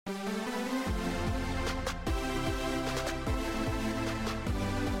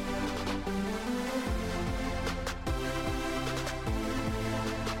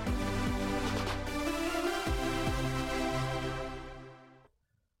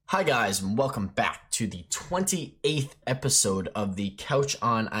Hi, guys, and welcome back to the 28th episode of the Couch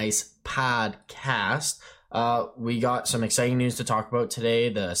on Ice podcast. We got some exciting news to talk about today.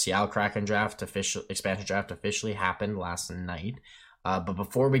 The Seattle Kraken expansion draft officially happened last night. But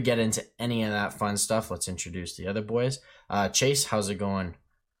before we get into any of that fun stuff, let's introduce the other boys. Chase, how's it going?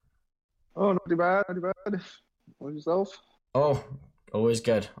 Oh, not too bad, not too bad. What yourself? Oh, always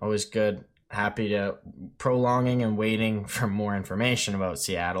good, always good. Happy to prolonging and waiting for more information about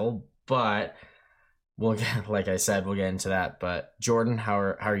Seattle, but we'll get, like I said, we'll get into that. But Jordan, how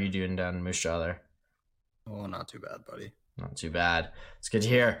are you doing down in Moose Jaw there? Oh, not too bad, buddy. Not too bad. It's good to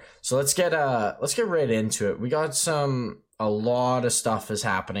hear. So let's get right into it. We got a lot of stuff is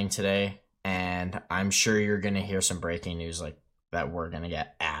happening today, and I'm sure you're gonna hear some breaking news like that we're gonna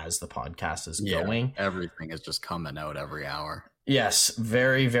get as the podcast is going. Everything is just coming out every hour. Yes,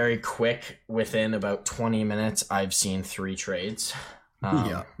 very, very quick. Within about 20 minutes, I've seen 3 trades.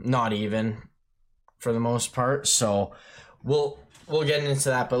 Not even for the most part. So we'll get into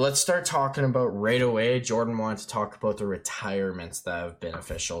that. But let's start talking about right away. Jordan wanted to talk about the retirements that have been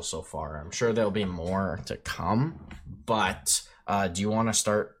official so far. I'm sure there'll be more to come. But do you want to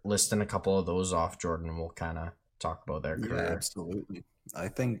start listing a couple of those off, Jordan? We'll kind of talk about their career. Yeah, absolutely. I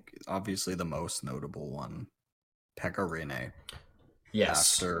think obviously the most notable one, Pekka Rinne.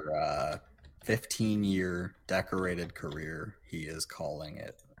 Yes. After a 15-year decorated career, he is calling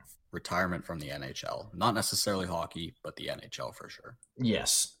it retirement from the NHL. Not necessarily hockey, but the NHL for sure.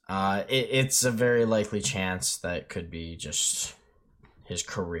 Yes. It's a very likely chance that it could be just his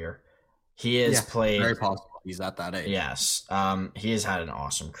career. He has played... Very possible. He's at that age. Yes. He has had an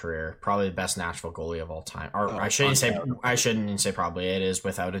awesome career. Probably the best Nashville goalie of all time. I shouldn't say probably. It is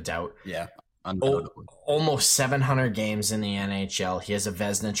without a doubt. Yeah. Almost 700 games in the NHL. He has a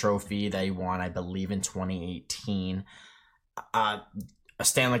Vezina trophy that he won, I believe, in 2018. A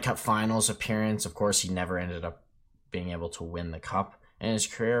Stanley Cup Finals appearance. Of course, he never ended up being able to win the cup in his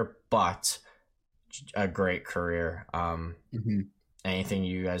career, but a great career. Anything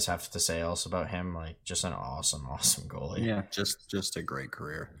you guys have to say else about him? Like, just an awesome goalie. Yeah, just a great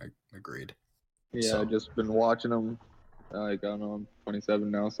career. Agreed. Yeah, I've just been watching him. I don't know, I'm 27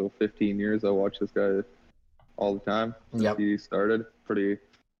 now, so 15 years I watch this guy all the time since he started. Pretty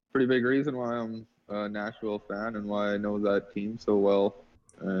big reason why I'm a Nashville fan and why I know that team so well,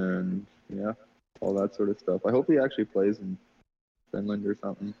 and yeah, all that sort of stuff. I hope he actually plays in Finland or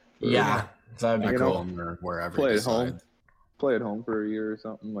something. Yeah, that'd be cool. Or wherever. Play at home for a year or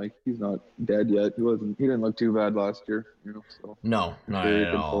something. Like, he's not dead yet. He didn't look too bad last year, so no, not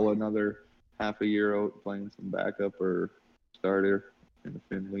at all. Pull another half a year out playing some backup or starter in the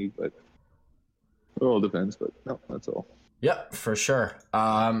Finn League, but it all depends. But no, that's all. Yep, for sure.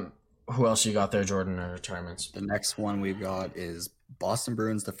 Who else you got there, Jordan, in retirements? The next one we've got is Boston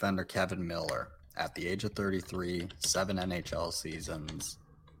Bruins defender Kevin Miller at the age of 33, 7 NHL seasons.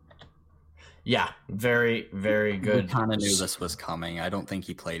 Yeah, very, very good. We kind of knew this was coming. I don't think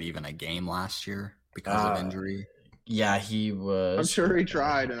he played even a game last year because of injury. Yeah, he was. I'm sure he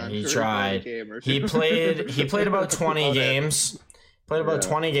tried, and he tried. He played about 20 games. Played about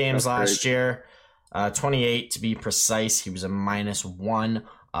 20 games last year. 28 to be precise. He was a -1.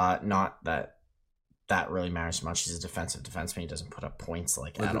 Not that really matters much. He's a defensive defenseman. He doesn't put up points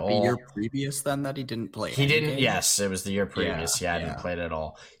at all. The year previous then that he didn't play. He didn't. Games? Yes, it was the year previous. He hadn't played at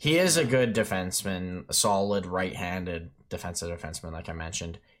all. He is a good defenseman, a solid right-handed defensive defenseman, like I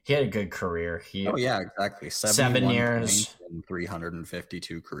mentioned. He had a good career. Exactly. 7 years and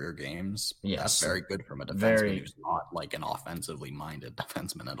 352 career games. Yes, that's very good from a defenseman who's not like an offensively minded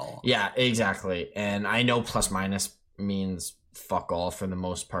defenseman at all. Yeah, exactly. And I know plus minus means fuck all for the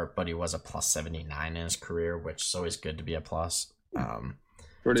most part, but he was a plus 79 in his career, which is always good to be a plus.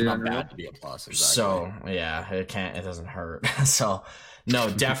 It's not bad to be a plus. Exactly. So yeah, it doesn't hurt. So no,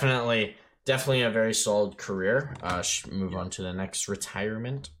 definitely a very solid career. Move on to the next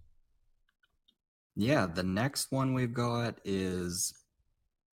retirement. Yeah, the next one we've got is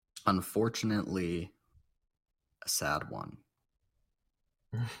unfortunately a sad one.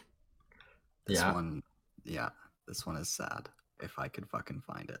 This one is sad. If I could fucking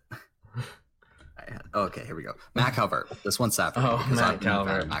find it. Okay, here we go. Matt Calvert. This one's sad for me because I've been a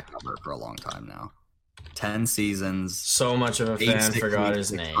fan of Matt Calvert for a long time now. 10 seasons. So much of a fan forgot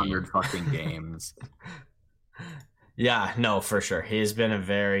his name. 600 fucking games. Yeah, no, for sure. He's been a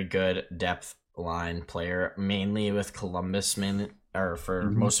very good depth line player, mainly with Columbus,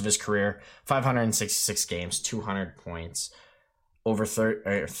 most of his career. 566 games, 200 points. Over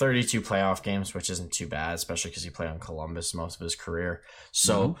 32 playoff games, which isn't too bad, especially because he played on Columbus most of his career.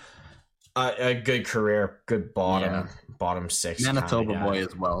 So A good career, good bottom six. Manitoba boy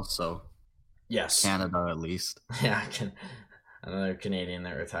as well, so yes, Canada at least. Yeah, another Canadian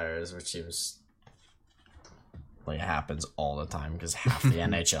that retires, which seems like it happens all the time because half the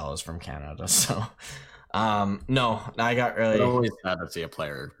NHL is from Canada. So, no, I got really. It's always sad to see a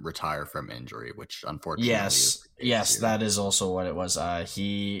player retire from injury, which unfortunately. Yes, that is also what it was.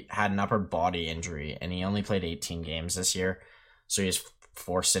 He had an upper body injury, and he only played 18 games this year, so he's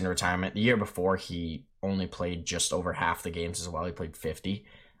forced into retirement. The year before, he only played just over half the games as well. He played 50.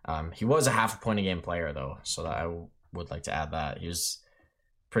 He was a half a point a game player though, so that I would like to add that he was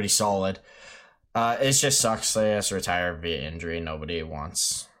pretty solid. It just sucks that he has to retire via injury. Nobody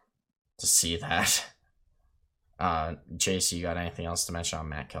wants to see that. Chase, you got anything else to mention on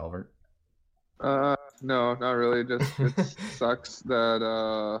Matt Calvert? No, not really. Just it sucks that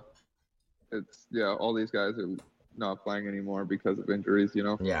all these guys are not playing anymore because of injuries.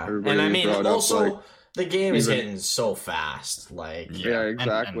 Yeah, everybody, and I mean also the game is getting so fast.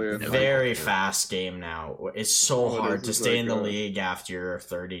 Exactly. Very fast game now. It's so hard to stay in the league after you're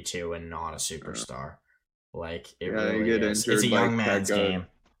 32 and not a superstar. It really is. It's a young man's game.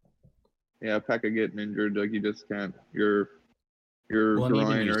 Yeah, Pekka getting injured, you just can't. Your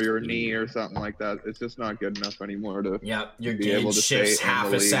groin or your knee or something like that. It's just not good enough anymore to. Yeah, your gauge shifts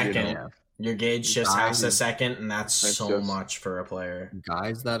half a second. Your gauge shifts half a second, and that's so much for a player.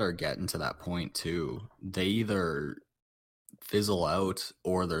 Guys that are getting to that point too, they either fizzle out,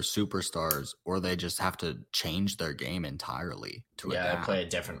 or they're superstars, or they just have to change their game entirely to adapt. They play a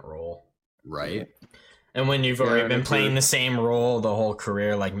different role, right? And when you've already been playing the same role the whole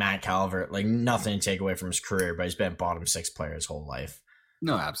career, like Matt Calvert, nothing to take away from his career, but he's been bottom six player his whole life.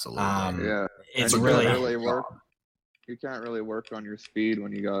 No, absolutely. It's really work. You can't really work on your speed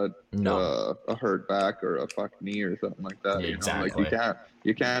when you got a hurt back or a fucked knee or something like that. Exactly.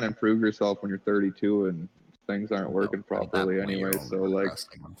 You can't improve yourself when you're 32 and things aren't working properly anyway. So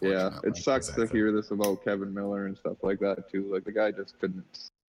it sucks to hear this about Kevin Miller and stuff like that too. The guy just couldn't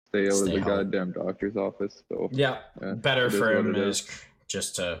stay out of the goddamn doctor's office. So better for him is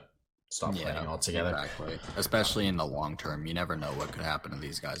just to stop playing altogether. Exactly. Especially in the long term, you never know what could happen to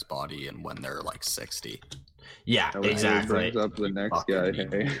these guys' body and when they're 60. Yeah, exactly. Brings up the next guy.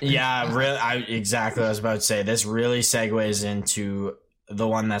 Hey. Yeah, really. Exactly. I was about to say this really segues into the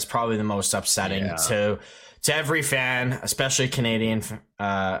one that's probably the most upsetting to every fan, especially Canadian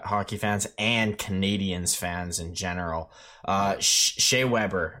hockey fans and Canadians fans in general. Shea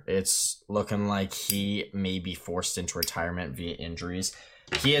Weber, it's looking like he may be forced into retirement via injuries.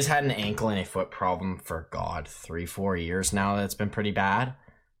 He has had an ankle and a foot problem for 3-4 years now. That's been pretty bad.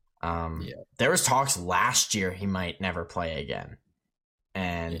 There was talks last year he might never play again,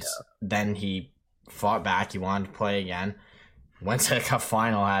 and then he fought back. He wanted to play again. Went to a cup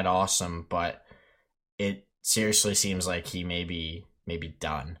final, had awesome, but it seriously seems like he may be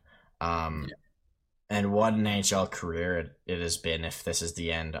done. And what an NHL career it has been. If this is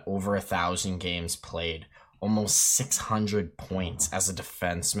the end, over 1,000 games played. Almost 600 points as a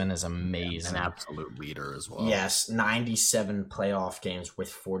defenseman is amazing. An absolute leader as well. Yes, 97 playoff games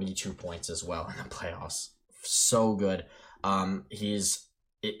with 42 points as well in the playoffs. So good. Is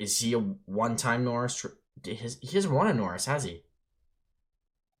he a one-time Norris? He hasn't won a Norris, has he?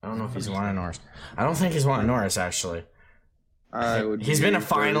 I don't know if he's won a Norris. I don't think he's won a Norris, actually. He's been a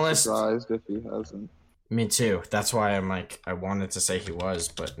finalist. Surprised if he hasn't. Me too. That's why I'm I wanted to say he was,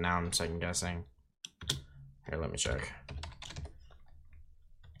 but now I'm second guessing. Here, let me check.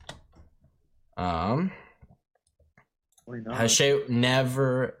 Has Shea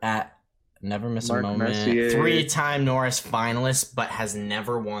never missed a moment. Messier. 3-time Norris finalist, but has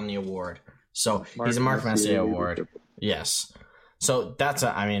never won the award. So he's a Mark Messier award. Yes. So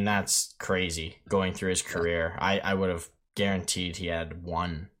that's crazy going through his career. I would have guaranteed he had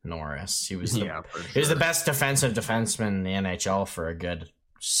won Norris. He was he was the best defensive defenseman in the NHL for a good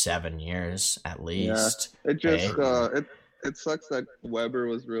 7 years at least. Yeah, it sucks that Weber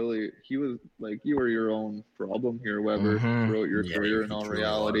was he was you were your own problem here, Weber, throughout your career in all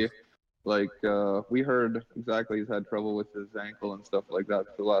reality. We heard exactly he's had trouble with his ankle and stuff like that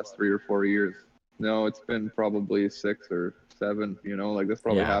for the last 3 or 4 years. No, it's been probably 6 or 7, this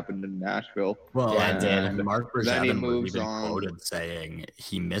probably happened in Nashville. Well, and Mark Bergevin was even quoted saying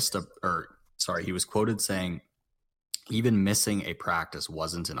he was quoted saying even missing a practice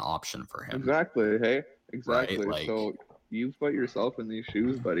wasn't an option for him. Exactly. Hey, exactly. Right? So you put yourself in these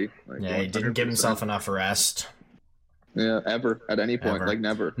shoes, buddy. He didn't give himself enough rest. Yeah, ever at any point, Ever. like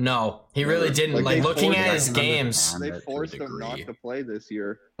never. No, he really didn't. Like looking at his games, they forced him not to play this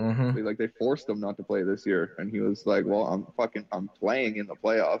year. Mm-hmm. They forced him not to play this year, and he was like, "Well, I'm playing in the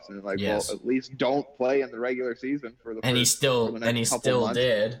playoffs," and like, Yes. well, at least don't play in the regular season for the. And he still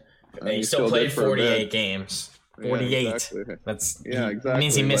did. And he still played 48 games. 48. Yeah, exactly. That's exactly. That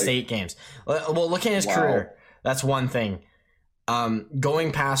means he missed 8 games. Well, looking at his career, that's one thing.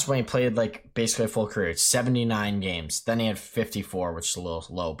 Going past when he played like basically a full career, it's 79 games. Then he had 54, which is a little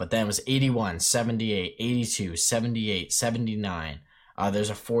low. But then it was 81, 78, 82, 78, 79. There's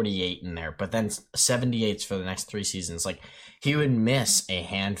a 48 in there. But then 78's for the next 3 seasons. Like, he would miss a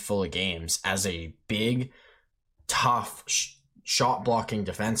handful of games as a big, tough, shot blocking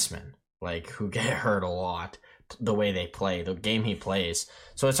defenseman. Like, who get hurt a lot the way they play, the game he plays.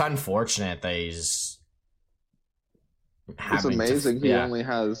 So it's unfortunate that he's... It's amazing he only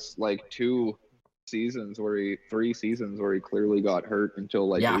has like 3 seasons where he clearly got hurt until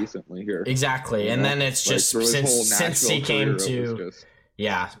like recently here. Exactly. And then it's just since he came to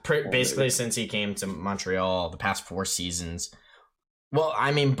basically since he came to Montreal the past 4 seasons. Well,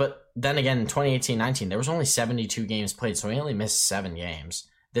 I mean, but then again in 2018-19 there was only 72 games played, so he only missed 7 games.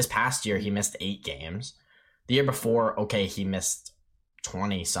 This past year he missed 8 games. The year before, he missed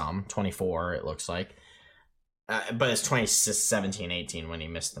 24 it looks like. But it's 2017-18 when he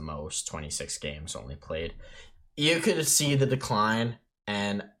missed the most, 26 games only played. You could see the decline,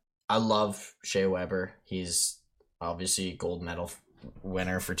 and I love Shea Weber. He's obviously gold medal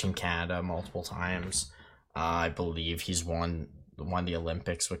winner for Team Canada multiple times. I believe he's won the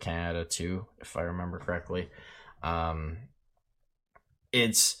Olympics with Canada too, if I remember correctly.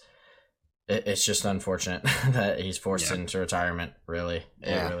 It's just unfortunate that he's forced into retirement, really.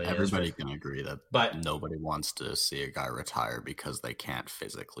 Yeah, it really everybody can agree that nobody wants to see a guy retire because they can't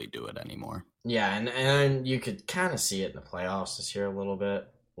physically do it anymore. Yeah, and you could kind of see it in the playoffs this year a little bit.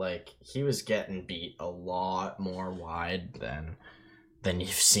 Like, he was getting beat a lot more wide than you've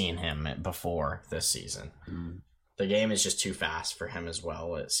seen him before this season. The game is just too fast for him as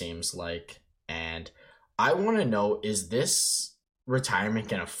well, it seems like. And I want to know, is this retirement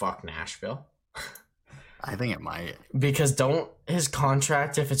gonna fuck Nashville? I think it might, because don't his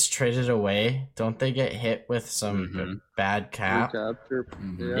contract, if it's traded away, don't they get hit with some bad cap?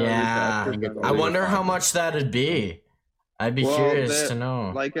 Yeah. I wonder how much that'd be. I'd be curious to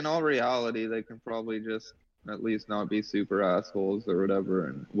know. Like, in all reality, they can probably just at least not be super assholes or whatever,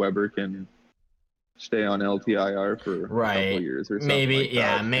 and Weber can stay on LTIR for a couple years or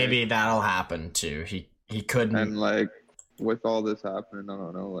something. Maybe that'll happen too. He couldn't. And like, with all this happening, I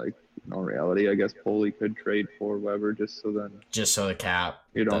don't know, like, in all reality, I guess Foley could trade for Weber just so the cap,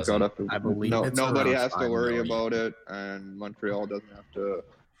 you don't gotta have to, I believe nobody has to worry about it, and Montreal doesn't have to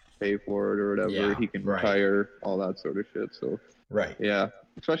pay for it or whatever. He can retire, all that sort of shit. So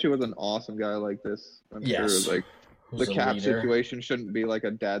especially with an awesome guy like this, I'm sure like the cap situation shouldn't be like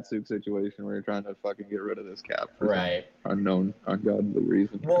a Datsuk situation where you're trying to fucking get rid of this cap for some unknown, ungodly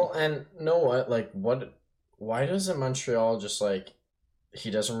reason. Well, and know what? Like, why doesn't Montreal just, like, he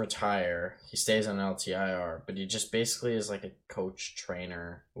doesn't retire, he stays on LTIR, but he just basically is like a coach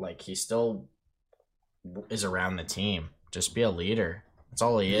trainer. Like, he still is around the team. Just be a leader. That's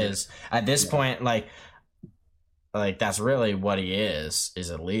all he is. At this point, like that's really what he is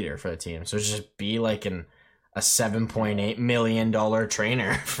a leader for the team. So just be like a $7.8 million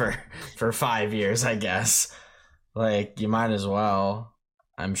trainer for 5 years, I guess. Like, you might as well.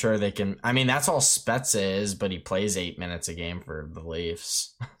 I'm sure they can. I mean, that's all Spezza is, but he plays 8 minutes a game for the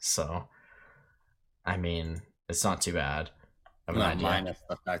Leafs. So, I mean, it's not too bad. Minus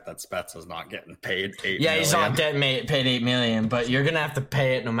the fact that Spezza's not getting paid $8 million. Yeah, he's not getting paid $8 million, but you're going to have to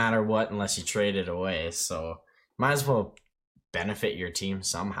pay it no matter what unless you trade it away. So, might as well benefit your team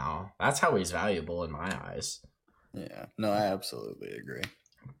somehow. That's how he's valuable in my eyes. Yeah, no, I absolutely agree.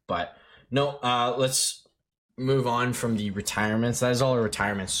 But, no, let's move on from the retirements. That is all the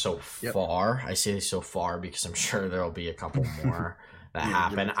retirements so far. I say so far because I'm sure there'll be a couple more that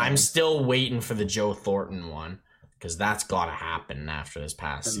happen. I'm still waiting for the Joe Thornton one because that's got to happen after this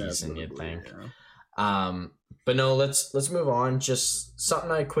past season, you'd think. But no, let's move on. Just something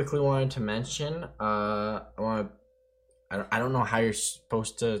I quickly wanted to mention. I don't know how you're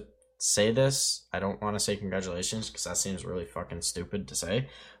supposed to say this. I don't want to say congratulations because that seems really fucking stupid to say.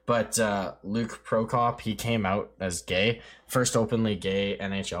 But Luke Prokop, he came out as gay, first openly gay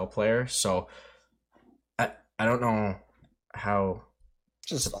NHL player. So I don't know how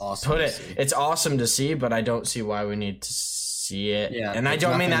just awesome put it. It's awesome to see, but I don't see why we need to see it. Yeah, and I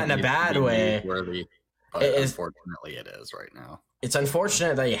don't mean that in a bad way. Unfortunately, it is right now. It's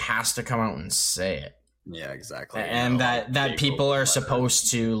unfortunate that he has to come out and say it. Yeah, exactly. And that people are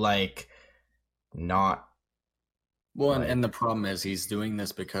supposed to like not. Well, and the problem is he's doing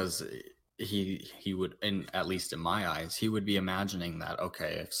this because he would, and at least in my eyes, he would be imagining that,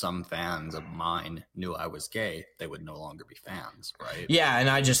 okay, if some fans of mine knew I was gay, they would no longer be fans, right? Yeah, and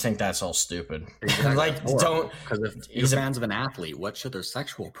I just think that's all stupid. Exactly. Like, don't, because if you're fans of an athlete, what should their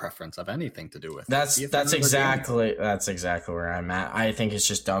sexual preference have anything to do with it? That's exactly where I'm at. I think it's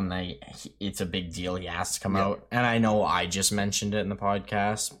just dumb that it's a big deal. He has to come out, and I know I just mentioned it in the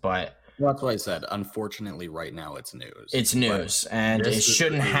podcast, but. Well, that's what I said. Unfortunately, right now it's news. It's news, and it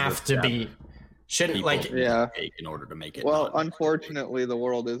shouldn't have to be. Shouldn't like in order to make it. Well, unfortunately, the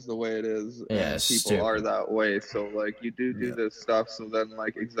world is the way it is. Yeah, and people are that way. So like, you do this stuff. So then,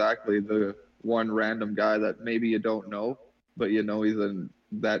 like, exactly the one random guy that maybe you don't know, but you know he's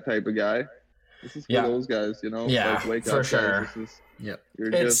that type of guy. This is for those guys, you know. Yeah, like, wake for up, sure. Guys. You're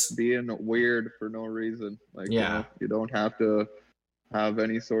just being weird for no reason. Like, you know, you don't have to have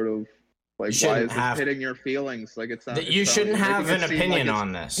any sort of. Like, why is it hitting your feelings? Like, it's not. You shouldn't have an opinion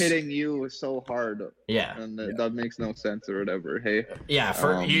on this. Hitting you so hard. Yeah, and that makes no sense or whatever. Hey.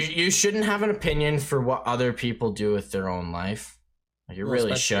 Yeah, you shouldn't have an opinion for what other people do with their own life. Like, you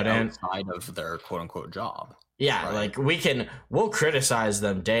really shouldn't. Outside of their quote unquote job. Yeah, right? Like we'll criticize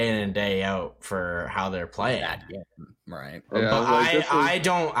them day in and day out for how they're playing. Right. But I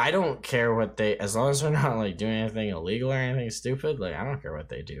don't care what they, as long as they're not like doing anything illegal or anything stupid, like I don't care what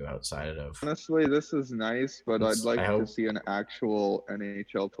they do outside of. Honestly, this is nice, but I'd like to see an actual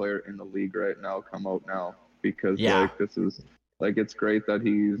NHL player in the league right now come out now, because like this is like, it's great that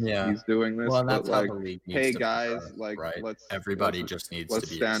he's doing this. Well, that's but, like, how the league needs hey to guys, be, like right? everybody just needs to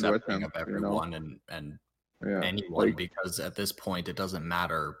be stand with him, of everyone, you know? and anyone, like, because at this point it doesn't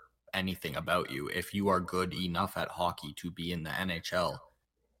matter anything about you. If you are good enough at hockey to be in the NHL,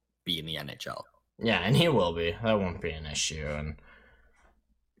 be in the NHL. Yeah, and he will be. That won't be an issue. And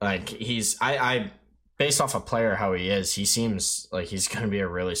like I based off a player how he is, he seems like he's going to be a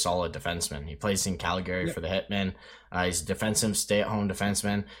really solid defenseman. He plays in Calgary for the Hitmen. He's a defensive, stay-at-home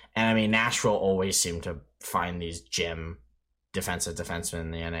defenseman. And I mean, Nashville always seem to find these gem defensive defensemen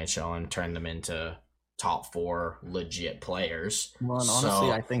in the NHL and turn them into top 4 legit players. Well, and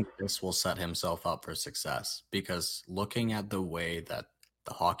honestly, I think this will set himself up for success, because looking at the way that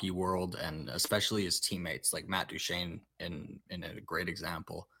the hockey world, and especially his teammates like Matt Duchene in a great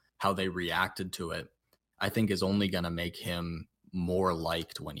example, how they reacted to it, I think is only going to make him more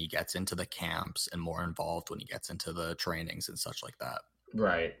liked when he gets into the camps and more involved when he gets into the trainings and such like that.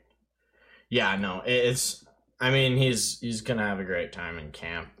 Right. Yeah, no, it's, I mean, he's gonna have a great time in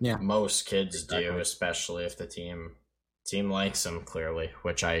camp. Yeah, most kids do, especially if the team likes him, clearly,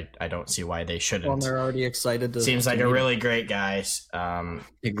 which I don't see why they shouldn't. Well, they're already excited. Seems like a really great guy.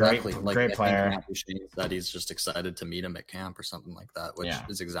 Exactly, great player. That he's just excited to meet him at camp or something like that, which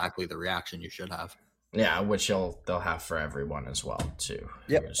is exactly the reaction you should have. Yeah, which they'll have for everyone as well too.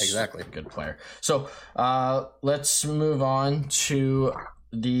 Yep, exactly. Good player. So let's move on to.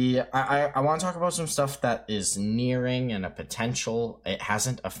 I want to talk about some stuff that is nearing and a potential. It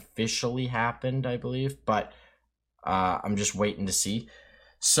hasn't officially happened, I believe, but I'm just waiting to see.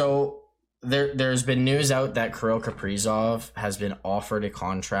 So there's been news out that Kirill Kaprizov has been offered a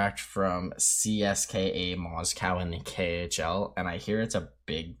contract from CSKA Moscow in the KHL, and I hear it's a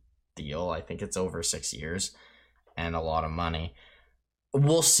big deal. I think it's over 6 years and a lot of money.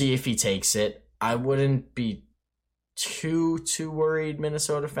 We'll see if he takes it. I wouldn't be too worried,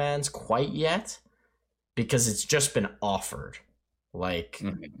 Minnesota fans, quite yet, because it's just been offered. Like,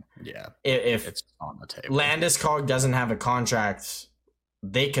 if it's on the table, Landeskog doesn't have a contract,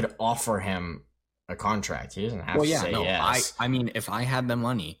 they could offer him a contract. He doesn't have to say yes. I mean, if I had the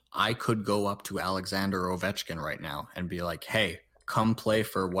money, I could go up to Alexander Ovechkin right now and be like, hey, come play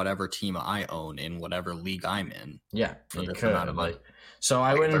for whatever team I own in whatever league I'm in. Yeah, for this amount of money. So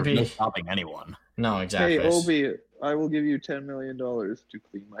I wouldn't be stopping anyone. No, exactly. Hey, Obi, I will give you $10 million to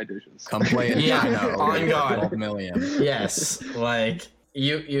clean my dishes. Come play in China. On God. $12 million. Yes, like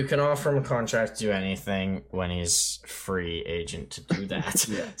you can offer him a contract to do anything when he's free agent to do that.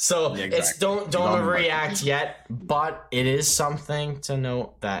 So it's don't overreact yet, but it is something to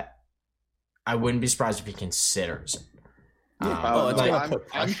note that I wouldn't be surprised if he considers it. It's going to put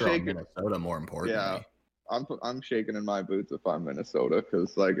pressure on Minnesota, more importantly. Yeah. I'm shaking in my boots if I'm Minnesota,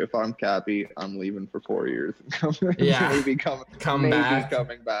 because like if I'm Cappy, I'm leaving for 4 years. maybe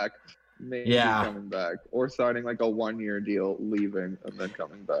coming back, or signing like a 1-year deal, leaving and then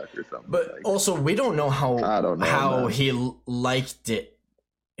coming back or something. But also, we don't know how he liked it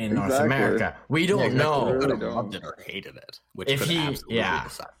in North America. We don't know. He could have loved it or hated it, which could absolutely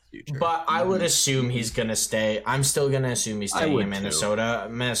be future. But I would assume he's going to stay. I'm still going to assume he's staying in Minnesota.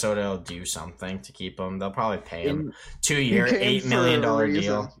 Too. Minnesota will do something to keep him. They'll probably pay him 2-year, $8 million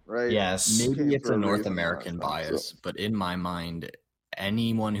deal. Right? Yes. Maybe it's a North American bias, but in my mind,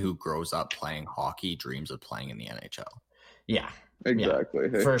 anyone who grows up playing hockey dreams of playing in the NHL. Yeah. Exactly.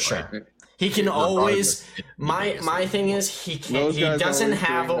 Yeah, for sure. Right. He can always. My thing is he can't. He doesn't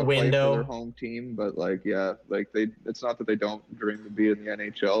have a window. For their home team, but it's not that they don't dream to be in the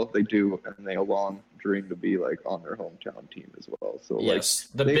NHL. They do, and they along dream to be on their hometown team as well. So yes,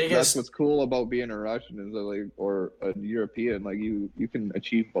 that's what's cool about being a Russian is or a European. You can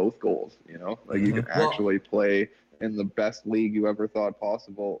achieve both goals. You can actually play in the best league you ever thought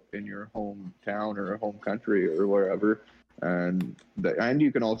possible in your hometown or home country or wherever. And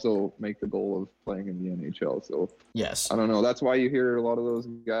you can also make the goal of playing in the NHL. So yes, I don't know. That's why you hear a lot of those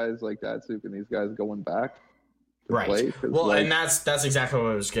guys like Datsuk and these guys going back to play. Well, and that's exactly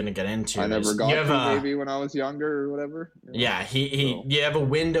what I was going to get into. I never got to maybe when I was younger or whatever. Yeah, you have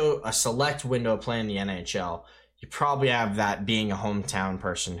a select window of playing the NHL. You probably have that being a hometown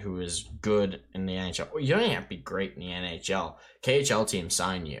person who is good in the NHL. You don't have to be great in the NHL. KHL teams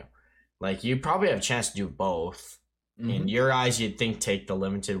sign you. You probably have a chance to do both. In your eyes, you'd think take the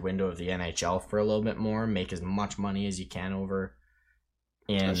limited window of the NHL for a little bit more, make as much money as you can over.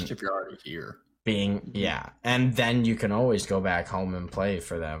 Especially if you're already here. And then you can always go back home and play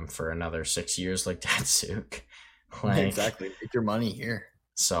for them for another 6 years like Datsuk. Exactly. Make your money here.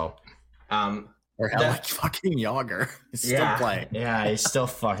 So, or fucking Yager. He's still playing. Yeah, he's still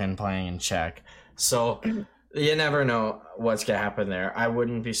fucking playing in Czech. So... You never know what's going to happen there. I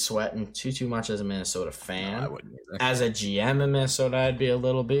wouldn't be sweating too much as a Minnesota fan. No, I wouldn't either. As a GM in Minnesota, I'd be a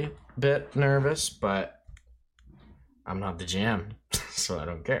little bit nervous, but I'm not the GM, so I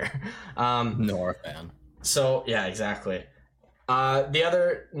don't care. Nor a fan. So, yeah, exactly. The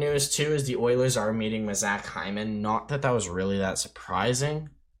other news, too, is the Oilers are meeting with Zach Hyman. Not that was really that surprising.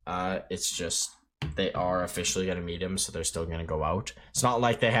 It's just they are officially going to meet him, so they're still going to go out. It's not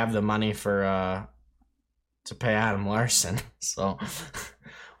like they have the money for... to pay Adam Larson, so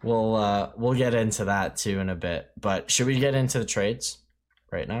we'll get into that too in a bit. But should we get into the trades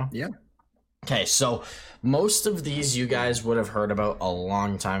right now? Yeah. Okay, so most of these you guys would have heard about a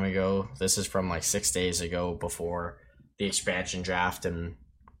long time ago. This is from 6 days ago before the expansion draft, and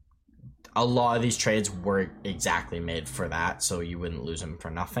a lot of these trades were exactly made for that, so you wouldn't lose them for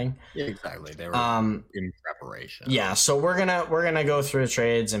nothing. Yeah, exactly. They were in preparation. Yeah, so we're gonna go through the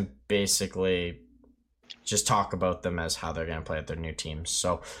trades and basically just talk about them as how they're going to play at their new teams.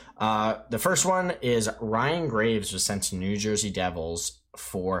 So the first one is Ryan Graves was sent to New Jersey Devils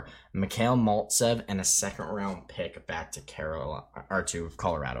for Mikhail Maltsev and a second-round pick back to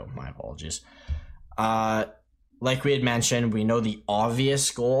Colorado. My apologies. Like we had mentioned, we know the obvious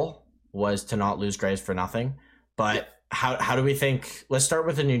goal was to not lose Graves for nothing. But how do we think... Let's start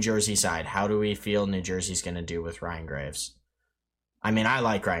with the New Jersey side. How do we feel New Jersey's going to do with Ryan Graves? I mean, I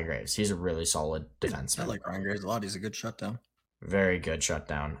like Ryan Graves. He's a really solid defenseman. I like Ryan Graves a lot. He's a good shutdown. Very good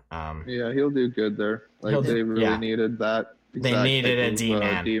shutdown. Yeah, he'll do good there. They really needed that. They needed a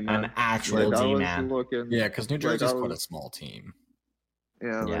D-man, an actual D-man. Yeah, because New Jersey's quite a small team.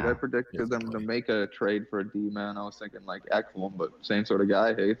 Yeah, I predicted them to make a trade for a D-man. I was thinking Ekholm, but same sort of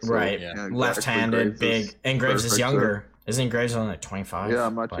guy. Hey, so, right, left-handed, big, and Graves is younger. Isn't Graves only 25? Yeah,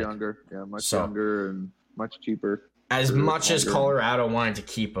 much younger. Yeah, much younger and much cheaper. As much as Colorado wanted to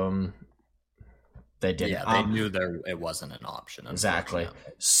keep him, they didn't. Yeah, they knew it wasn't an option. Exactly.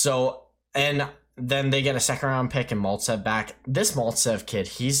 So, and then they get a second-round pick and Maltsev back. This Maltsev kid,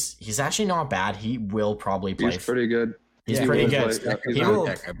 he's actually not bad. He will probably play. He's pretty good. He's pretty good.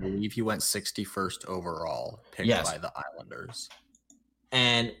 I believe he went 61st overall, picked by the Islanders.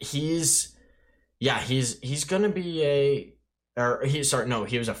 And he's going to be he was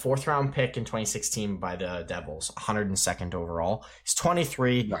a 4th-round pick in 2016 by the Devils, 102nd overall. He's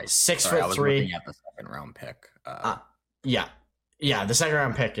 23, 6'3". I was looking at the second-round pick. The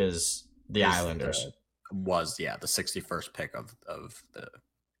second-round pick is the Islanders. The 61st pick of the.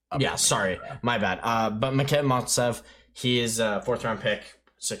 Yeah, sorry, my bad. But Mikhail Maltsev, he is a 4th-round pick,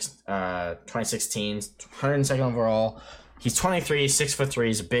 2016, 102nd overall. He's 23, 6'3".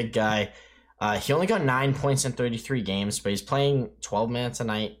 He's a big guy. He only got 9 points in 33 games, but he's playing 12 minutes a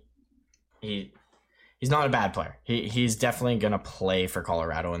night. He's not a bad player. He's definitely going to play for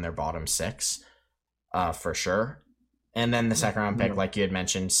Colorado in their bottom 6, for sure. And then the second round pick, like you had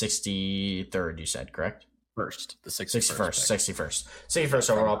mentioned, 63rd, you said, correct? First, the 61st. 61st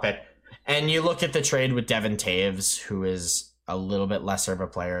overall pick. And you look at the trade with Devin Taves, who is a little bit lesser of a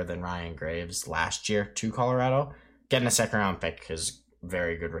player than Ryan Graves last year to Colorado. Getting a second round pick is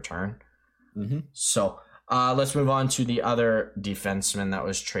very good return. Mm-hmm. So let's move on to the other defenseman that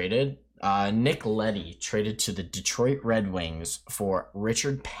was traded. Nick Leddy traded to the Detroit Red Wings for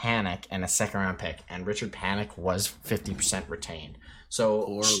Richard Panik and a second-round pick, and Richard Panik was 50% retained. So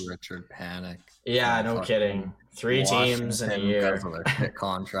poor Richard Panik. Yeah, no kidding. 3 teams in a year. Because of a shit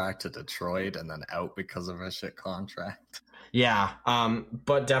contract to Detroit, and then out because of a shit contract. Yeah,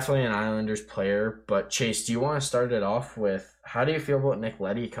 but definitely an Islanders player. But Chase, do you want to start it off with how do you feel about Nick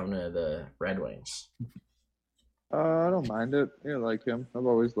Leddy coming to the Red Wings? I don't mind it. I like him. I've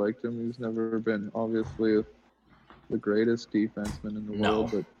always liked him. He's never been obviously the greatest defenseman in the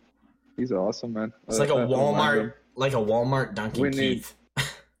world, but he's awesome, man. It's like a Walmart Duncan Keith.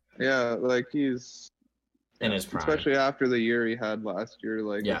 Yeah, like he's in his prime, especially after the year he had last year.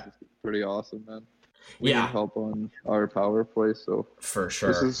 Like, it's pretty awesome, man. We need help on our power play, so for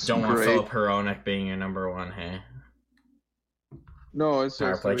sure. Don't want Filip Hronek being your number one, hey? No, it's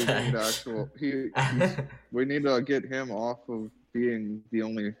just we need we need to get him off of being the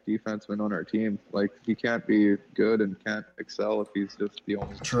only defenseman on our team. Like, he can't be good and can't excel if he's just the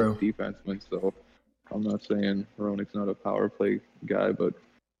only defenseman. So I'm not saying Hronek's not a power play guy, but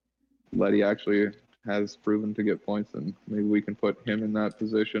Leddy actually has proven to get points, and maybe we can put him in that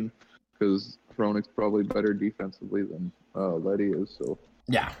position because Hronek's probably better defensively than Leddy is. So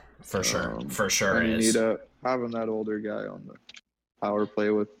yeah, for sure. And you need having that older guy on the power play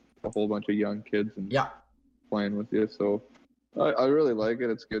with a whole bunch of young kids and playing with you. So I really like it.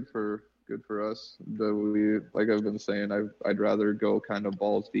 It's good for us. Like I've been saying, I'd rather go kind of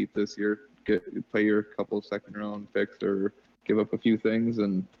balls deep this year, play your couple second round picks or give up a few things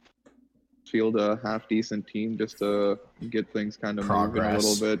and field a half decent team just to get things kind of moving a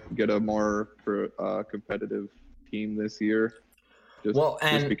little bit, get a more competitive team this year. Just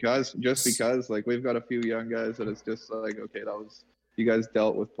because like we've got a few young guys that it's just like, okay, you guys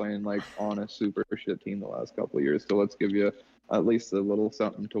dealt with playing like on a super shit team the last couple of years, so let's give you at least a little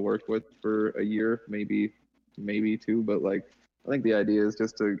something to work with for a year, maybe 2. But like, I think the idea is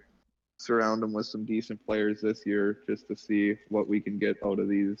just to surround them with some decent players this year, just to see what we can get out of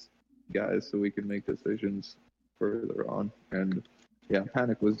these guys, so we can make decisions further on. And yeah,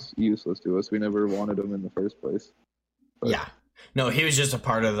 Panik was useless to us. We never wanted him in the first place. But no, he was just a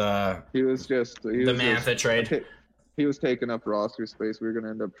part of the Mantha trade. He was taking up roster space. We were going to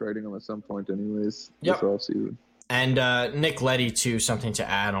end up trading him at some point anyways this offseason. And Nick Leddy, too, something to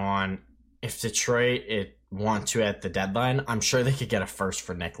add on. If Detroit want to at the deadline, I'm sure they could get a first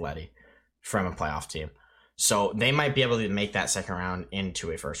for Nick Leddy from a playoff team. So they might be able to make that second round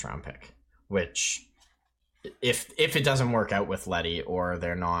into a first round pick, which if it doesn't work out with Leddy or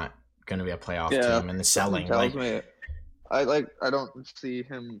they're not going to be a playoff team in the selling, I don't see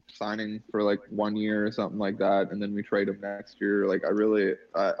him signing for like 1 year or something like that, and then we trade him next year. Like,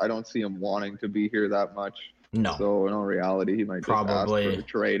 I don't see him wanting to be here that much. No. So in all reality, he might probably ask for the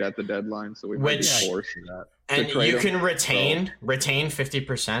trade at the deadline. So we might be forced to that. And you can retain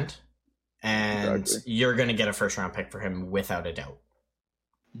 50%, and you're going to get a first round pick for him without a doubt.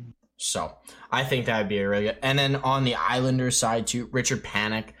 So I think that would be a really good. And then on the Islanders side too, Richard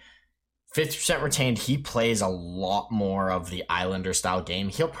Panik. 50% retained. He plays a lot more of the Islander style game.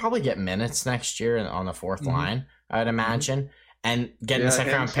 He'll probably get minutes next year on the fourth line, I'd imagine. And getting the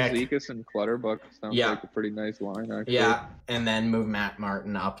second round pick. Cizikas and Clutterbuck sounds like a pretty nice line, actually. Yeah, and then move Matt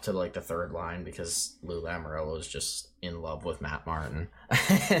Martin up to like the third line because Lou Lamoriello is just in love with Matt Martin.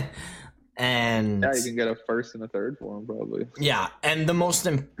 And you can get a first and a third for him probably. Yeah, and the most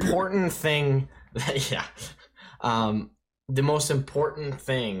important thing, the most important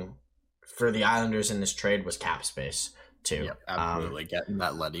thing for the Islanders in this trade was cap space too. Yep, absolutely. Getting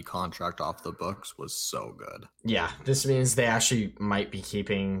that Leddy contract off the books was so good. Yeah, this means they actually might be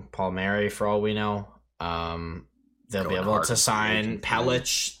keeping Palmieri for all we know. They'll be able to sign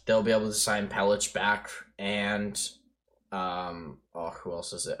Pelech. They'll be able to sign Pelech back, and who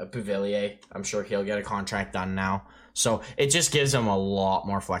else is it? Bouvillier. I'm sure he'll get a contract done now. So it just gives them a lot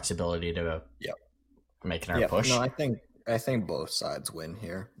more flexibility to make our push. No, I think both sides win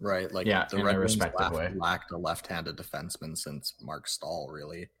here, right? Like, the Red Wings lacked a left-handed defenseman since Mark Stahl,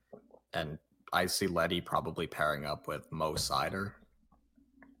 really. And I see Leddy probably pairing up with Mo Seider.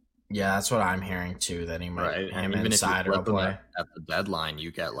 Yeah, that's what I'm hearing, too, that he might, him and Seider will play. At the deadline,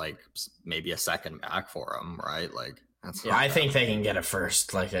 you get, like, maybe a second back for him, right? Like, that's I think they can get a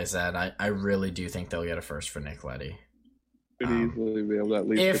first, like I said. I really do think they'll get a first for Nick Leddy. Could easily be able to at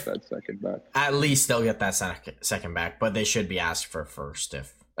least get that second back. At least they'll get that second back, but they should be asked for first,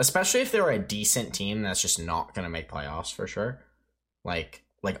 especially if they're a decent team that's just not going to make playoffs for sure, like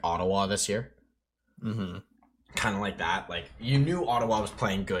Ottawa this year. Mm-hmm. kind of like that. Like, you knew Ottawa was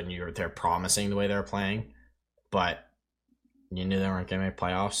playing good and they're promising the way they're playing, but you knew they weren't going to make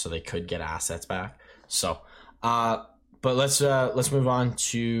playoffs, so they could get assets back. So, but let's move on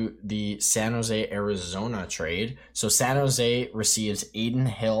to the San Jose Arizona trade. So San Jose receives Adin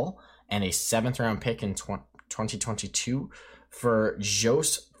Hill and a 7th round pick in 2022 for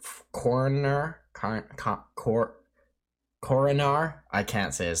Jos Coronar. I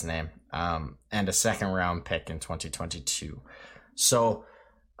can't say his name. And a 2nd round pick in 2022. So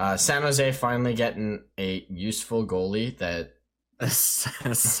San Jose finally getting a useful goalie that. A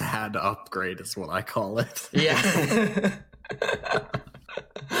sad upgrade is what I call it. Yeah.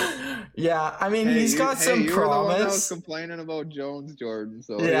 Yeah, I mean, he's got some you promise. Were the one that was complaining about Jones, Jordan.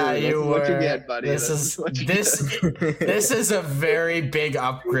 So yeah, you were. What you get, buddy. This is a very big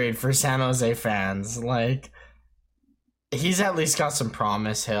upgrade for San Jose fans. Like, he's at least got some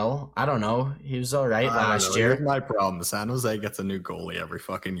promise, Hill. I don't know. He was all right last year. Here's my problem. San Jose gets a new goalie every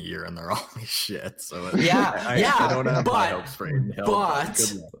fucking year, and they're always shit. So I don't have high hopes for Adin Hill. But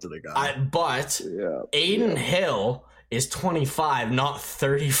good luck to the guy. Adin Hill is 25, not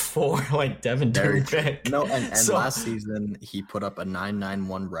 34 like Devin Dubnyk. No, and so, last season he put up a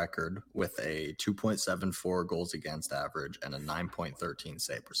 9.91 record with a 2.74 goals against average and a 9.13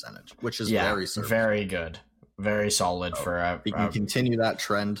 save percentage, which is very good. Very solid for if he can continue that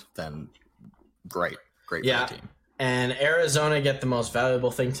trend, then great for the team. And Arizona get the most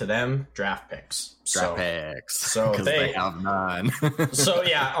valuable thing to them, draft picks. So they have none. So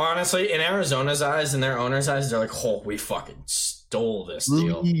yeah, honestly, in Arizona's eyes and their owner's eyes, they're like, oh, we fucking stole this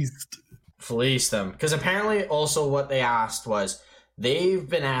deal. Fleeced them. Because apparently also what they asked was, they've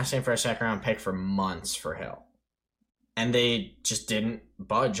been asking for a 2nd round pick for months for Hill. And they just didn't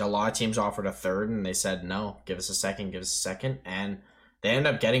budge. A lot of teams offered a 3rd and they said, no, give us a second. And they end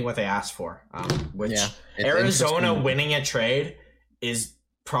up getting what they asked for, which Arizona winning a trade is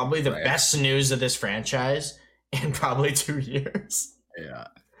probably the best news of this franchise in probably 2 years. Yeah,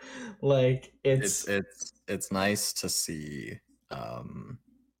 like it's nice to see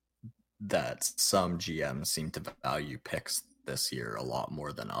that some GMs seem to value picks this year a lot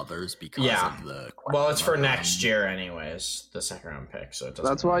more than others because of the. Well, it's for next year anyways, the 2nd round pick, so it doesn't.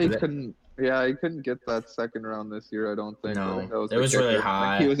 That's why you couldn't. Yeah, he couldn't get that 2nd round this year, I don't think. No, it was really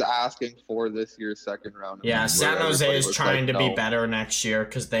high. He was asking for this year's 2nd round. Yeah, San Jose is trying to be better next year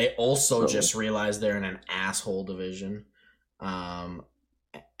because they also just realized they're in an asshole division. And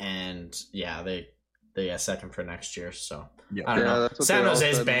yeah, they get 2nd for next year, so I don't know. San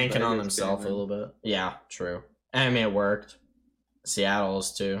Jose's banking on themselves a little bit. Yeah, true. I mean, it worked.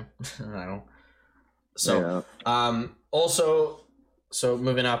 Seattle's too. I don't know. So, also... So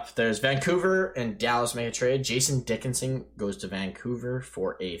moving up, there's Vancouver and Dallas make a trade. Jason Dickinson goes to Vancouver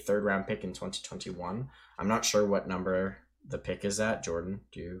for a 3rd round pick in 2021. I'm not sure what number the pick is at. Jordan,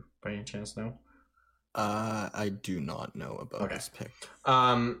 do you by any chance know? I do not know about this pick.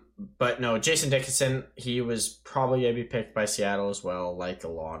 But no, Jason Dickinson, he was probably going to be picked by Seattle as well, like a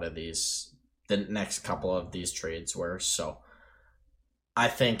lot of the next couple of these trades were. So I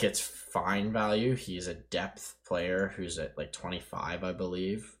think it's fine value. He's a depth player who's at like 25, I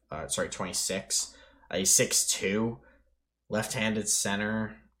believe. 26. He's 6'2", left-handed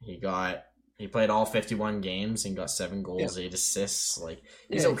center. He played all 51 games and got 7 goals, 8 assists. Like,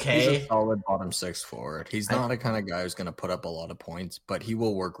 he's okay. He's a solid bottom 6 forward. He's not a kind of guy who's going to put up a lot of points, but he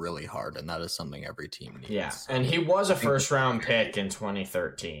will work really hard, and that is something every team needs. Yeah, and he was a 1st round pick in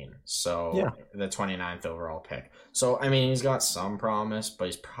 2013, so the 29th overall pick. So, I mean, he's got some promise, but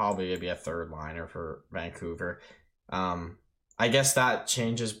he's probably going to be a 3rd liner for Vancouver. I guess that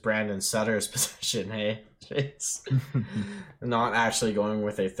changes Brandon Sutter's position, hey? Jeez. Not actually going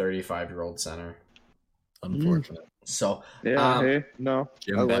with a 35-year-old center. Unfortunate. So, no.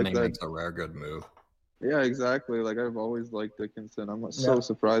 Jim Benning makes a rare good move. Yeah, exactly. Like, I've always liked Dickinson. I'm so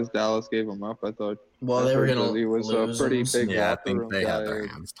surprised Dallas gave him up. I thought they were going to he was a pretty big I think they had their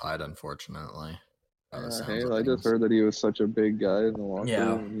hands tied, unfortunately. I just heard that he was such a big guy in the locker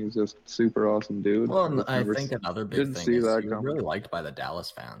room. And he was just super awesome dude. Well, I think another big thing is he was really liked by the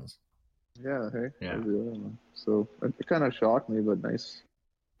Dallas fans. Yeah, so it kind of shocked me, but nice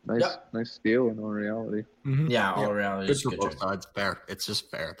steal in all reality. Mm-hmm. Yeah, all reality good is for good. Both sides. Fair. It's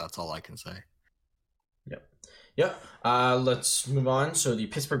just fair. That's all I can say. Yep. Let's move on. So the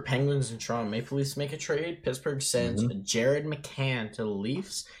Pittsburgh Penguins and Toronto Maple Leafs make a trade. Pittsburgh sends Jared McCann to the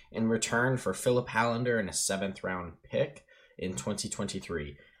Leafs in return for Philip Hallander and a 7th round pick in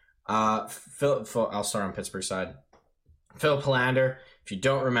 2023. I'll start on Pittsburgh side. Philip Hallander, if you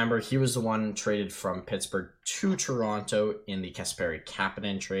don't remember, he was the one traded from Pittsburgh to Toronto in the Kasperi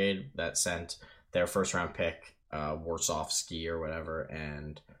Kapanen trade that sent their 1st round pick Warsofsky or whatever,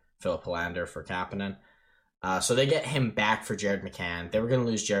 and Philip Hollander for Kapanen. So they get him back for Jared McCann. They were going to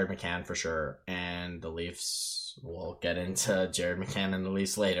lose Jared McCann for sure, and the Leafs will get into Jared McCann and the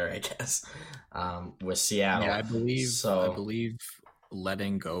Leafs later, I guess, with Seattle. Yeah, I believe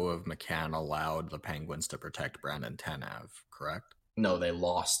letting go of McCann allowed the Penguins to protect Brandon Tanev, correct? No, they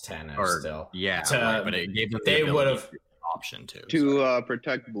lost Tanev still. Yeah, right, but it gave them they would have option to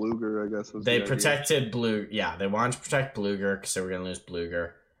protect Bluger, I guess. They protected Blue. Yeah, they wanted to protect Bluger because they were going to lose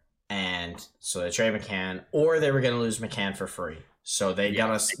Bluger. And so they trade McCann, or they were going to lose McCann for free. So they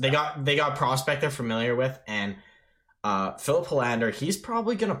got us. They got prospect they're familiar with, and Philip Hollander. He's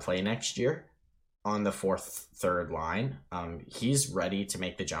probably going to play next year on the third line. He's ready to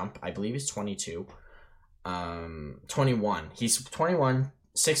make the jump. I believe he's 22, 21. He's 21,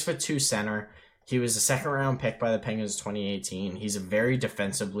 6'2" center. He was a second round pick by the Penguins in 2018. He's a very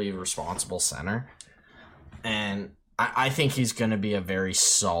defensively responsible center, and I think he's going to be a very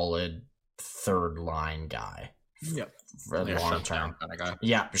solid third line guy. Yep. For the long term.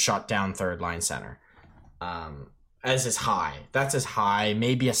 Yeah, shut down third line center. As his high. That's his high.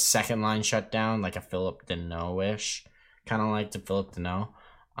 Maybe a second line shutdown, like a Philip Deneau-ish. Kind of like the Philip Deneau.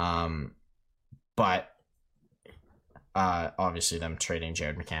 But obviously them trading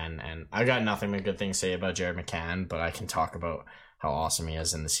Jared McCann. And I got nothing but good things to say about Jared McCann, but I can talk about how awesome he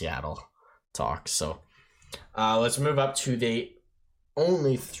is in the Seattle talk. So let's move up to the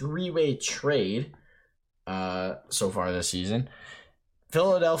only three-way trade so far this season.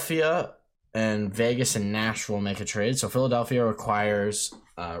 Philadelphia and Vegas and Nashville make a trade. So Philadelphia acquires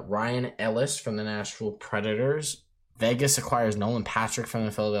Ryan Ellis from the Nashville Predators. Vegas acquires Nolan Patrick from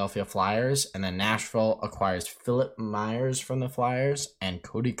the Philadelphia Flyers. And then Nashville acquires Philip Myers from the Flyers and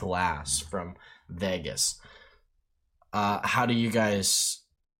Cody Glass from Vegas. How do you guys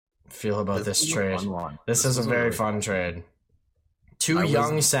feel about this trade? This is a very fun trade. Two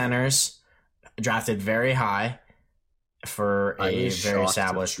young centers drafted very high for a very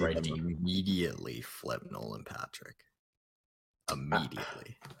established right team. Immediately flip Nolan Patrick.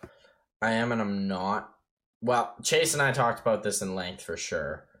 Immediately. I am and I'm not. Well, Chase and I talked about this in length for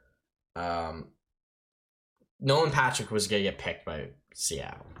sure. Nolan Patrick was going to get picked by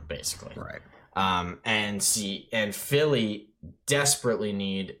Seattle, basically. Right. And Philly desperately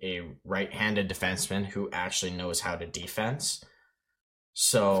need a right-handed defenseman who actually knows how to defense.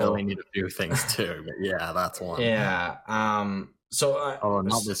 So Philly need a few things too, but yeah, that's one. Yeah. Not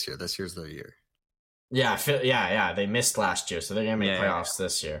this year. This year's their year. Yeah. They missed last year, so they're gonna make playoffs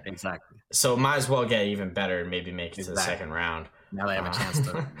this year. Exactly. So might as well get even better and maybe make it to the second round. Now they have a chance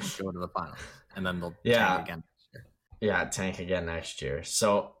to go to the finals, and then they'll tank again next year. Yeah, tank again next year.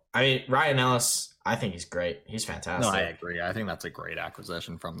 So I mean, Ryan Ellis, I think he's great. He's fantastic. No, I agree. I think that's a great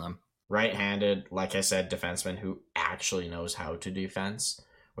acquisition from them. Right-handed, like I said, defenseman who actually knows how to defense,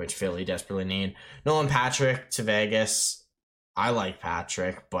 which Philly desperately need. Nolan Patrick to Vegas. I like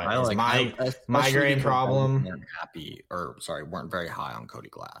Patrick, but my migraine problem. Weren't very high on Cody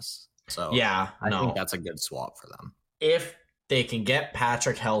Glass. So yeah, I think that's a good swap for them. If they can get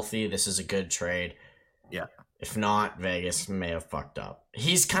Patrick healthy, this is a good trade. Yeah. If not, Vegas may have fucked up.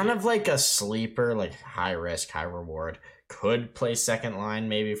 He's kind of like a sleeper, like high risk, high reward. Could play second line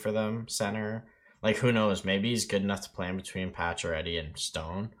maybe for them, center. Like, who knows? Maybe he's good enough to play in between Pacioretty and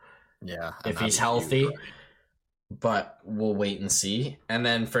Stone. Yeah. If he's healthy. Right. But we'll wait and see. And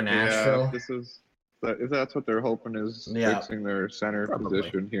then for Nashville. Yeah, if that's what they're hoping is fixing their center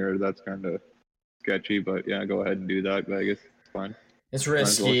position here, that's kind of sketchy. But yeah, go ahead and do that, Vegas. It's fine. It's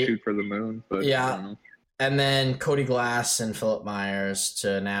risky. Might as well shoot for the moon. But yeah. And then Cody Glass and Philip Myers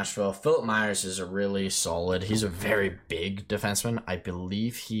to Nashville. Philip Myers is a really solid. He's a very big defenseman. I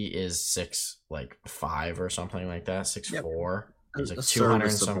believe he is 6'5" or something like that. 6'4". He's like 200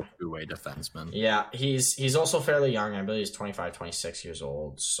 and some two-way defenseman. Yeah, he's also fairly young. I believe he's 25, 26 years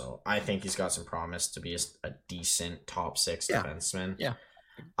old. So I think he's got some promise to be a decent top six defenseman. Yeah.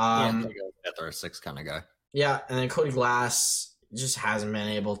 They're a six kind of guy. Yeah, and then Cody Glass just hasn't been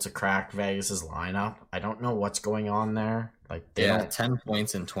able to crack Vegas's lineup. I don't know what's going on there. 10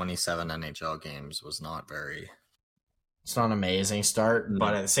 points in 27 NHL games was not very. It's not an amazing start,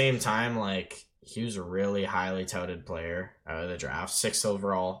 but at the same time, he was a really highly touted player out of the draft, 6th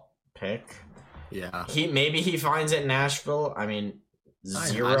overall pick. Yeah, he finds it in Nashville. I mean,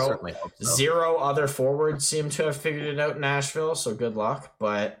 zero other forwards seem to have figured it out in Nashville. So good luck,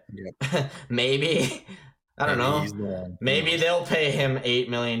 but maybe. I don't know. Maybe they'll pay him $8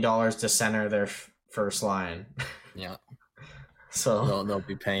 million to center their first line. Yeah. So they'll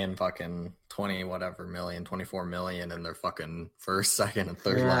be paying fucking 24 million in their fucking first, second, and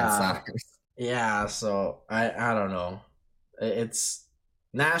third line centers. Yeah, so I don't know. It's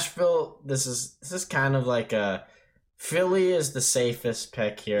Nashville. This is kind of like a Philly is the safest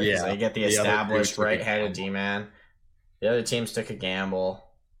pick here because they get the established right-handed D-man. The other teams took a gamble.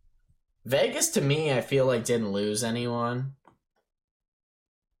 Vegas, to me, I feel like didn't lose anyone.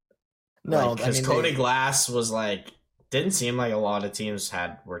 No, because Cody Glass was like didn't seem like a lot of teams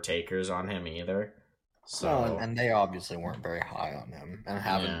were takers on him either. So and they obviously weren't very high on him and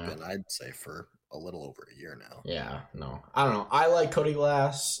haven't been, I'd say, for a little over a year now. Yeah, no, I don't know. I like Cody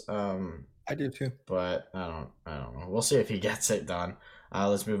Glass. I do too, but I don't know. We'll see if he gets it done.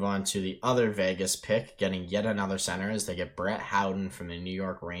 Let's move on to the other Vegas pick, getting yet another center as they get Brett Howden from the New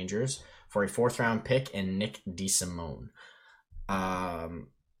York Rangers for a 4th-round pick and Nick DeSimone.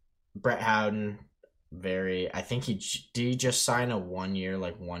 Brett Howden, I think he just sign a 1-year,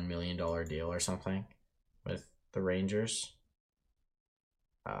 like $1 million deal or something with the Rangers.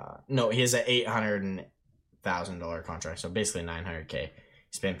 No, he has an $800,000 contract, so basically $900K.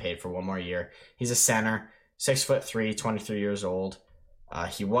 He's been paid for 1 more year. He's a center, 6'3", 23 years old.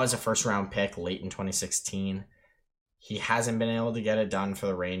 He was a 1st-round pick late in 2016. He hasn't been able to get it done for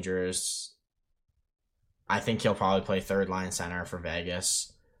the Rangers. I think he'll probably play 3rd-line center for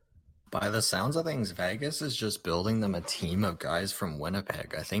Vegas. By the sounds of things, Vegas is just building them a team of guys from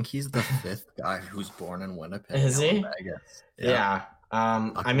Winnipeg. I think he's the 5th guy who's born in Winnipeg. Is he? Vegas. Yeah.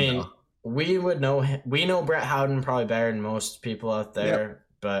 I mean, we would know him. We know Brett Howden probably better than most people out there,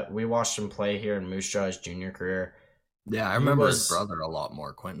 but we watched him play here in Moose Jaw's junior career. Yeah, I remember his brother a lot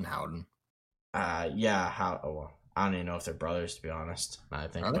more, Quentin Howden. I don't even know if they're brothers, to be honest. I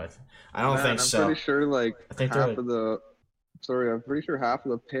think, but I don't think so. I'm pretty sure I'm pretty sure half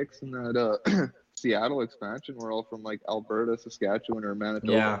of the picks in that Seattle expansion were all from like Alberta, Saskatchewan, or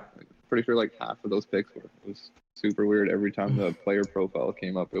Manitoba. Yeah. Pretty sure like half of those picks were. It was super weird. Every time the player profile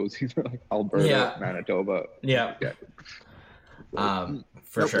came up, it was either like Alberta, Manitoba. Yeah.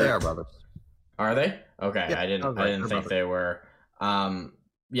 For sure. They are brothers. Are they? Okay, yeah, I didn't think they were.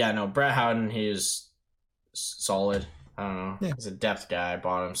 Brett Howden, he's solid. I don't know. Yeah. He's a depth guy,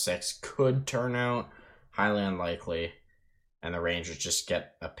 bottom 6. Could turn out. Highly unlikely. And the Rangers just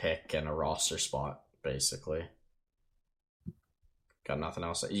get a pick and a roster spot, basically. Got nothing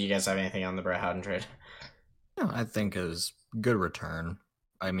else. You guys have anything on the Brett Howden trade? No, I think it was good return.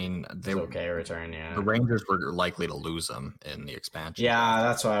 I mean, okay return, yeah. The Rangers were likely to lose them in the expansion. Yeah,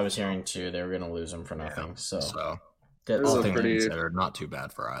 that's what I was hearing too. They were going to lose them for nothing. Yeah, so all things considered, not too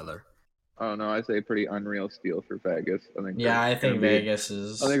bad for either. Oh no, I say pretty unreal steal for Vegas. I think Vegas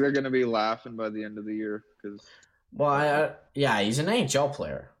is. I think they're going to be laughing by the end of the year because. Well, he's an NHL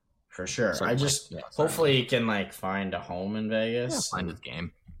player for sure. Certainly. Hopefully he can find a home in Vegas. Find his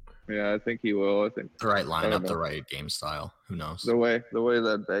game. Yeah, I think he will. I think the right lineup, the right game style. Who knows? The way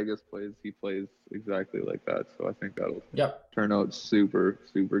that Vegas plays, he plays exactly like that. So I think that'll turn out super,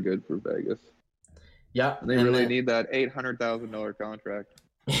 super good for Vegas. Yeah, they really need that $800,000 contract.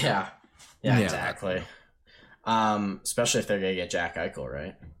 Yeah, exactly. Especially if they're gonna get Jack Eichel,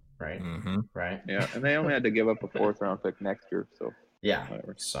 right? Mm-hmm. Right. Yeah, and they only had to give up a 4th-round pick next year, so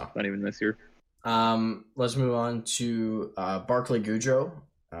whatever. So not even this year. Let's move on to Barclay Goodrow.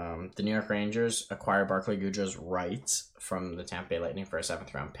 The New York Rangers acquire Barclay Goodrow's rights from the Tampa Bay Lightning for a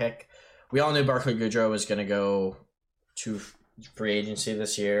 7th-round pick. We all knew Barclay Goodrow was going to go to free agency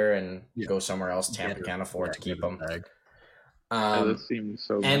this year and go somewhere else. Tampa can't afford to keep him. This seems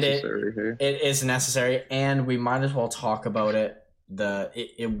so necessary. It is necessary, and we might as well talk about it.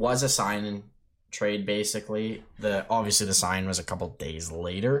 It was a sign and trade, basically. Obviously the sign was a couple days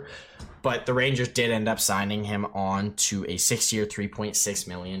later, but the Rangers did end up signing him on to a 6-year, $3.6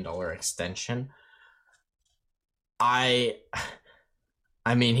 million extension. I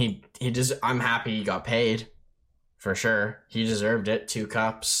mean, I'm happy he got paid for sure. He deserved it. 2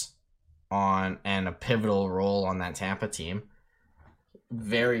 cups and a pivotal role on that Tampa team.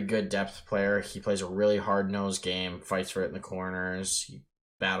 Very good depth player. He plays a really hard-nosed game, fights for it in the corners, he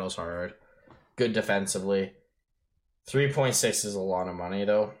battles hard, good defensively. 3.6 is a lot of money,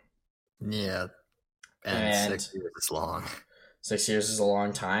 though. Yeah, and 6 years is long. 6 years is a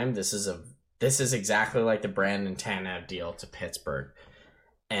long time. This is exactly like the Brandon Tanev deal to Pittsburgh.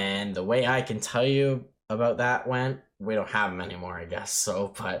 And the way I can tell you about that went, we don't have him anymore, I guess.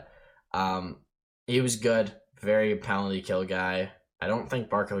 So, but he was good, very penalty kill guy. I don't think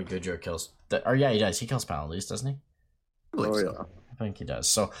Barclay Goodrow kills. He does. He kills penalties, doesn't he? I think he does.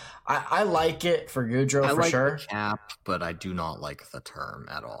 So I like it for Goodrow for sure. The cap, but I do not like the term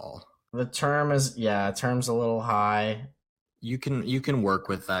at all. The term is term's a little high. You can work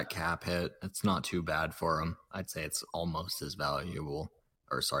with that cap hit. It's not too bad for him. I'd say it's almost as valuable.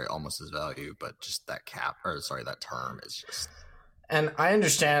 almost his value, but just that that term is just. And I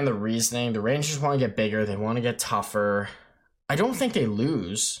understand the reasoning. The Rangers want to get bigger. They want to get tougher. I don't think they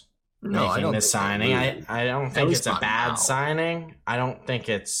lose making this signing. I don't think it's a bad signing. I don't think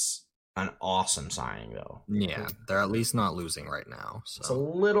it's an awesome signing, though. Yeah, they're at least not losing right now. So. It's a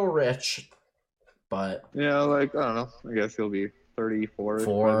little rich, but... Yeah, like, I don't know. I guess he'll be 34.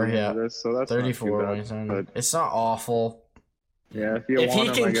 So that's 34. Not too bad, but it's not awful. Yeah, if he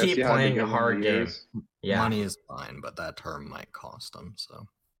can keep playing a hard game. Money is fine, but that term might cost him.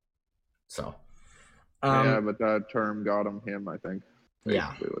 So. But that term got him, I think.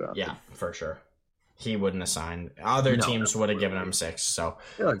 Yeah, for sure. He wouldn't have signed. Other teams would have given him 6. So.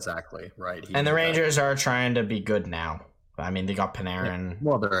 Yeah, exactly. Right. And the Rangers are trying to be good now. I mean, they got Panarin. Yeah.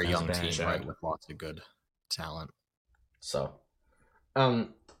 Well, they're a young team, right, with lots of good talent. So,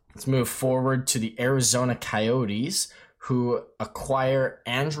 let's move forward to the Arizona Coyotes, who acquire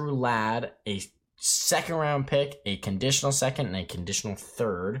Andrew Ladd, a second-round pick, a conditional second, and a conditional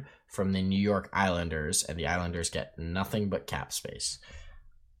third from the New York Islanders, and the Islanders get nothing but cap space.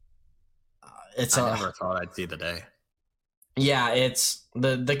 I never thought I'd see the day. Yeah, it's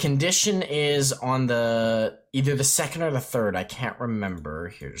the condition is on either the second or the third. I can't remember.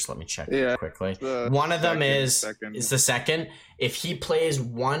 Here, just let me check quickly. One of them is the second. If he plays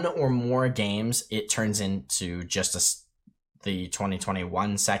one or more games, it turns into just the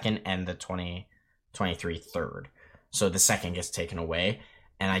 2021 second and the 2023 third. So the second gets taken away.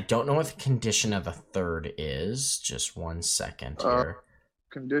 And I don't know what the condition of the third is. Just 1 second here.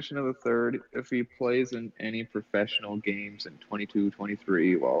 Condition of the third, if he plays in any professional games in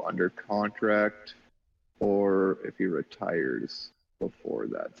 22-23 while under contract, or if he retires before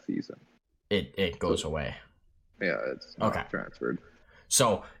that season. It goes away. Yeah, it's not transferred.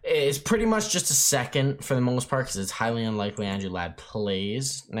 So it's pretty much just a second for the most part, because it's highly unlikely Andrew Ladd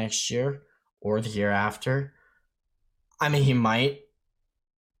plays next year or the year after. I mean, he might.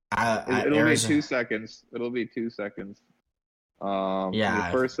 It'll be 2 seconds. The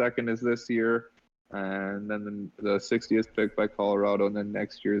first second is this year, and then the 60th pick by Colorado, and then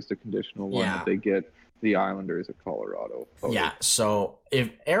next year is the conditional one that they get the Islanders of Colorado. Yeah, so if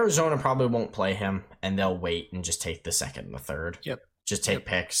Arizona probably won't play him, and they'll wait and just take the second and the third. Yep. Just take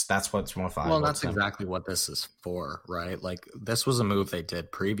picks. That's what's more valuable. Well, that's exactly what this is for, right? Like, this was a move they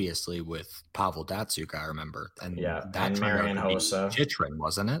did previously with Pavel Datsyuk, I remember. And and Marian Hossa. Chychrun,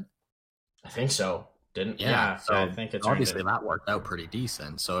 wasn't it? I think so. So I think it's obviously that worked out pretty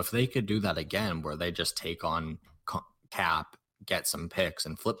decent. So if they could do that again, where they just take on cap, get some picks,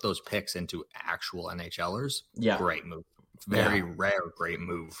 and flip those picks into actual NHLers, great move. Very rare, great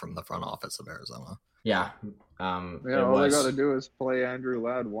move from the front office of Arizona. Yeah. All they got to do is play Andrew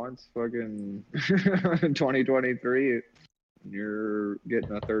Ladd once, fucking 2023, and you're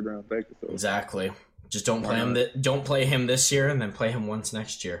getting a third round pick. So. Exactly. Just don't play him. Don't play him this year, and then play him once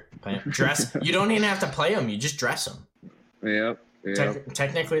next year. Dress. You don't even have to play him. You just dress him. Yep.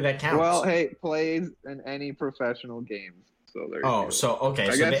 Technically, that counts. Well, hey, plays in any professional games. So there. So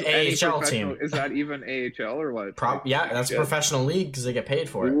the AHL team is that even AHL or what? That's a professional league because they get paid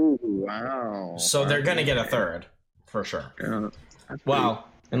for it. Ooh, wow. So they're gonna get a third for sure. Yeah,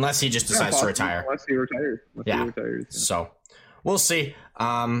 unless he just decides to retire. Unless he retires. So we'll see.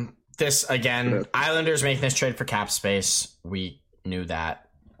 This again, Islanders making this trade for cap space. We knew that.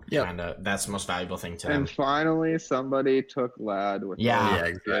 Yeah, that's the most valuable thing to them. And finally, somebody took Ladd with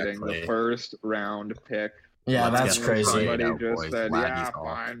getting the first round pick. Yeah, that's crazy. Somebody just said,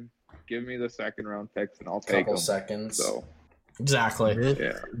 fine. Give me the second round picks and I'll take them. Seconds. So exactly.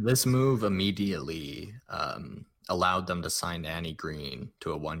 This move immediately allowed them to sign Annie Green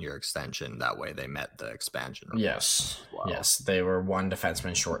to a 1-year extension. That way they met the expansion requirement. Yes, they were one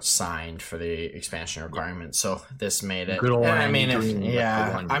defenseman short signed for the expansion requirement. So this made it. Good old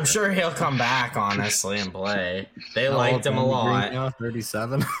I'm sure he'll come back, honestly, and play. They liked him a lot.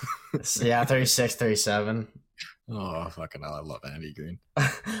 37? 36, 37. Oh, fucking hell, I love Andy Green.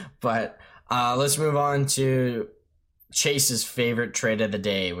 But let's move on to Chase's favorite trade of the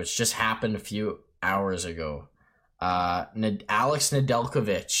day, which just happened a few hours ago. Alex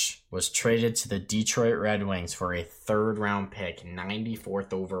Nedeljkovic was traded to the Detroit Red Wings for a third-round pick,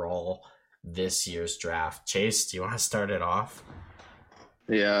 94th overall this year's draft. Chase, do you want to start it off?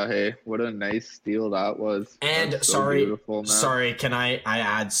 Yeah, hey, what a nice steal that was. And sorry, can I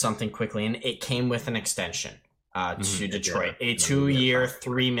add something quickly? And it came with an extension to Detroit, a 2-year,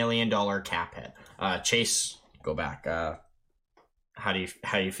 $3 million cap hit. Chase, go back. How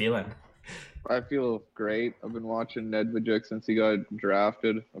you feeling? I feel great. I've been watching Nedeljkovic since he got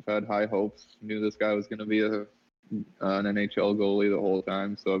drafted. I've had high hopes. Knew this guy was going to be a an NHL goalie the whole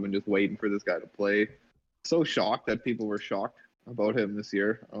time, so I've been just waiting for this guy to play. So shocked that people were shocked about him this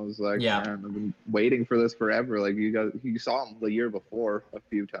year. I was like, man, I've been waiting for this forever. Like you saw him the year before a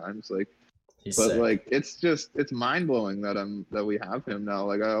few times, like. He's sick. Like it's mind blowing that we have him now.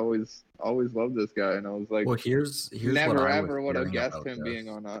 Like I always loved this guy, and I was like, well, here's never ever would have guessed him being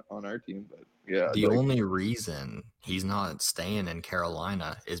on our team. But yeah, the only reason he's not staying in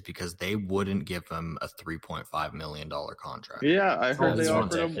Carolina is because they wouldn't give him a $3.5 million contract. Yeah, I heard they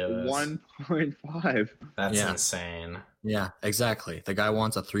offered him 1.5. That's insane. Yeah, exactly. The guy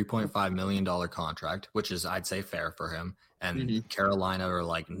wants a $3.5 million contract, which is, I'd say, fair for him. And Carolina are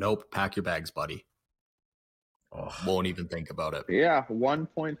like, nope, pack your bags, buddy. Won't even think about it. Yeah,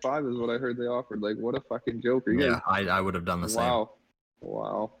 1.5 is what I heard they offered. Like, what a fucking joke. I would have done the same.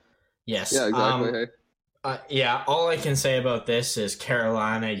 Wow. Yes. Yeah, exactly. All I can say about this is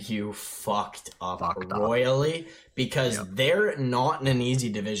Carolina, you fucked up royally because they're not in an easy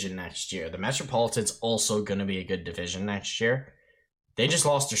division next year. The Metropolitan's also going to be a good division next year. They just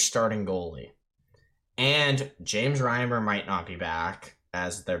lost their starting goalie. And James Reimer might not be back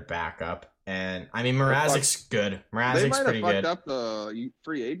as their backup. And, I mean, Mrazek's good. Mrazek's pretty good. They might have fucked up the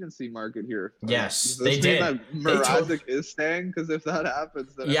free agency market here. Yes, they did. Mrazek is staying, because if that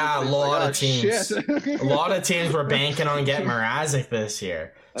happens, then a lot of teams. A lot of teams were banking on getting Mrazek this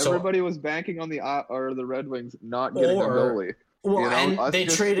year. Everybody was banking on the Red Wings not getting a goalie. Well, and us they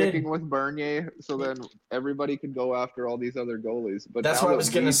just traded sticking with Bernier, so then everybody could go after all these other goalies. But that's what I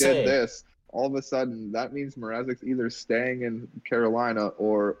was going to say. This, all of a sudden, that means Mrazek's either staying in Carolina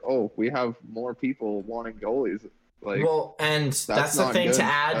or, we have more people wanting goalies. Like, well, and that's the thing to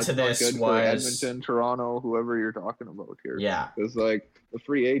add to this was Edmonton, Toronto, whoever you're talking about here. Yeah, because like the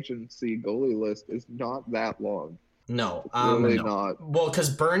free agency goalie list is not that long. No, really not. Well, because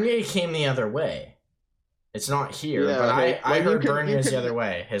Bernier came the other way. It's not here, but I heard Bernier's the other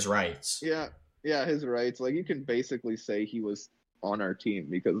way. His rights. Yeah, his rights. Like you can basically say he was on our team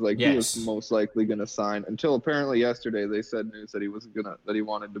because he was most likely going to sign until apparently yesterday they said news that he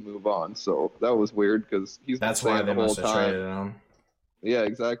wanted to move on. So that was weird because that's why they must have traded him. Yeah,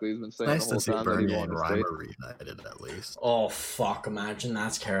 exactly. He's been saying the whole time that he wanted to stay. Reunited at least. Oh fuck! Imagine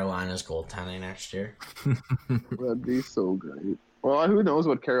that's Carolina's goaltending next year. That'd be so great. Well, who knows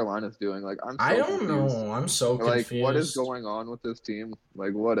what Carolina's doing? Like I don't know. I'm so confused. Like what is going on with this team?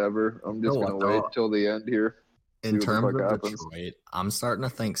 Like whatever. I'm just gonna wait till the end here. In terms of Detroit, I'm starting to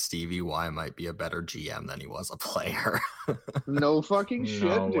think Stevie Y might be a better GM than he was a player. No fucking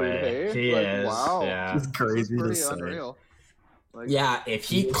shit, dude. Hey? He is. Wow. Yeah. It's crazy to say. Unreal. Like, if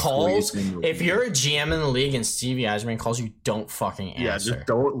he calls, if you're a GM in the league and Stevie Yzerman calls you, don't fucking answer. Yeah, just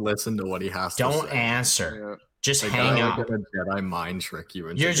don't listen to what he has to say. Don't answer. Yeah. Just hang up. Gonna Jedi mind trick you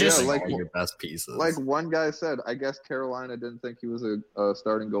into you're just all your best pieces. Like one guy said, I guess Carolina didn't think he was a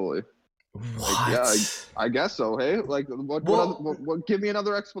starting goalie. What? Like, I guess so. Hey, like, what? Give me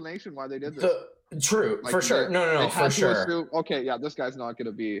another explanation why they did this. True, like, for sure. No, for sure. Assume, okay, this guy's not going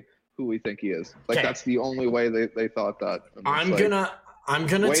to be who we think he is. Like, that's the only way they thought that. I'm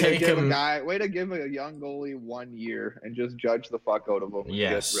gonna take him. Way to give a young goalie 1 year and just judge the fuck out of him. And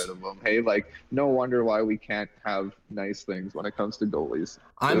yes. Get rid of him. Hey, like, no wonder why we can't have nice things when it comes to goalies.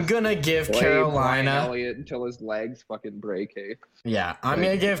 I'm gonna give Carolina Elliott until his legs fucking break. Hey. Yeah, I'm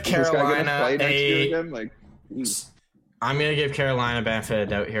gonna give Carolina I'm gonna give Carolina benefit of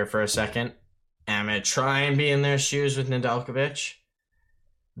doubt here for a second. I'm gonna try and be in their shoes with Nedeljkovic.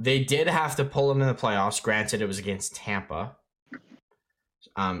 They did have to pull him in the playoffs. Granted, it was against Tampa.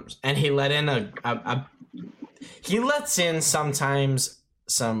 And he let in he lets in sometimes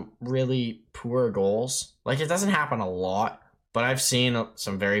some really poor goals. Like, it doesn't happen a lot, but I've seen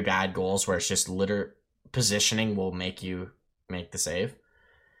some very bad goals where it's just positioning will make you make the save.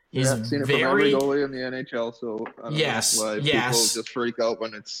 He's I've seen it from every goalie in the NHL, so I don't know why people just freak out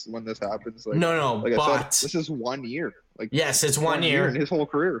when this happens. Like, like but I said, this is 1 year. Like, yes, it's 1 year in his whole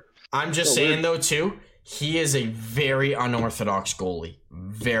career. I'm just saying though too, he is a very unorthodox goalie.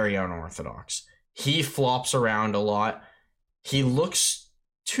 Very unorthodox. He flops around a lot. He looks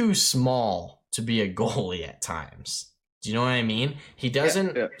too small to be a goalie at times. Do you know what I mean? He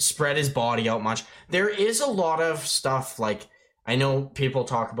doesn't spread his body out much. There is a lot of stuff, like, I know people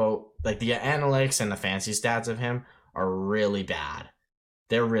talk about, like, the analytics and the fancy stats of him are really bad.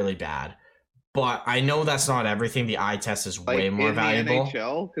 They're really bad. But I know that's not everything. The eye test is way more valuable. In the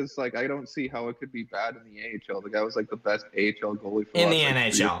NHL, because like I don't see how it could be bad in the AHL. The guy was like the best AHL goalie for in the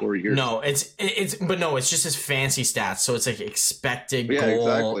NHL. 3 or 4 years. No, it's just his fancy stats. So it's like expected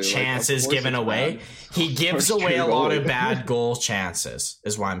goal chances given away. He gives away a lot of bad goal chances,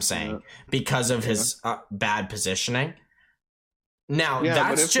 is what I'm saying, because of his bad positioning. Now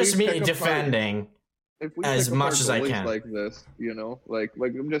that's just me defending. If we as much as I can, like this, you know, like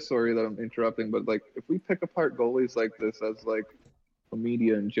I'm just sorry that I'm interrupting, but like if we pick apart goalies like this as like the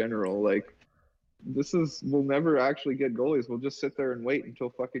media in general, like we'll never actually get goalies. We'll just sit there and wait until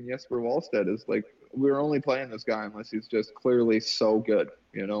fucking Jesper Wallstedt is like, we're only playing this guy unless he's just clearly so good,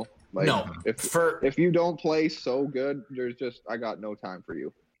 you know. Like, no, if you don't play so good, I got no time for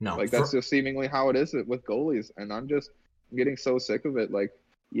you. No, like that's just seemingly how it is with goalies, and I'm just getting so sick of it. Like.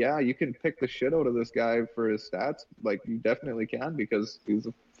 Yeah, you can pick the shit out of this guy for his stats. Like you definitely can, because he's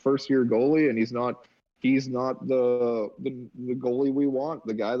a first-year goalie and he's not the goalie we want.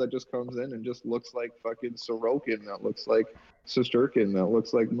 The guy that just comes in and just looks like fucking Sorokin, that looks like Shesterkin, that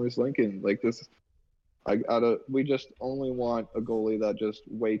looks like Merzlikins. Like this, we just only want a goalie that just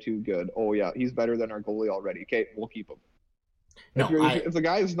way too good. Oh yeah, he's better than our goalie already. Okay, we'll keep him. No, if the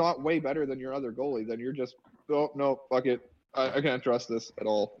guy is not way better than your other goalie, then you're just no, fuck it. I can't trust this at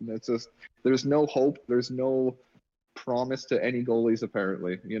all. It's just there's no hope. There's no promise to any goalies.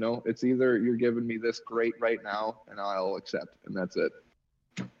 Apparently, you know, it's either you're giving me this great right now, and I'll accept, and that's it.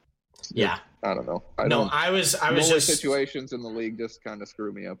 Yeah, I don't know. I was just situations in the league just kind of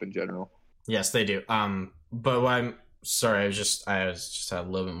screw me up in general. Yes, they do. But I'm sorry. I just had a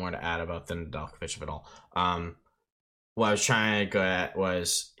little bit more to add about the Nedeljkovic of it all. What I was trying to go at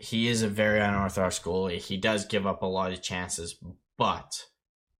was he is a very unorthodox goalie. He does give up a lot of chances, but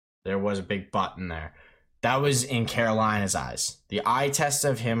there was a big but in there. That was in Carolina's eyes. The eye test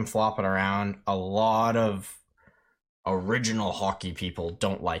of him flopping around, a lot of original hockey people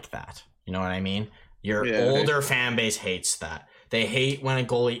don't like that. You know what I mean? Your older fan base hates that. They hate when a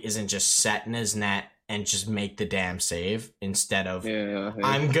goalie isn't just set in his net and just make the damn save instead of,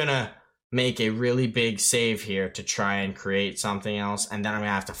 I'm going to make a really big save here to try and create something else, and then I'm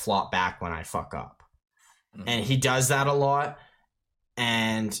gonna have to flop back when I fuck up. Mm-hmm. And he does that a lot,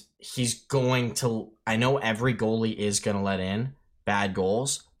 and he's going to, I know every goalie is gonna let in bad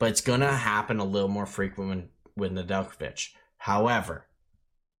goals, but it's gonna happen a little more frequent with Nedeljkovic. However,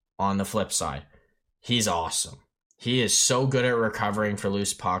 on the flip side, he's awesome. He is so good at recovering for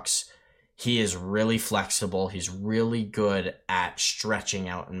loose pucks. He is really flexible. He's really good at stretching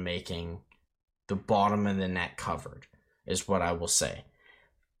out and making the bottom of the net covered, is what I will say.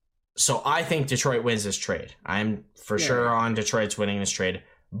 So I think Detroit wins this trade. I'm for sure on Detroit's winning this trade,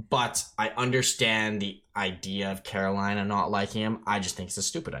 but I understand the idea of Carolina not liking him. I just think it's a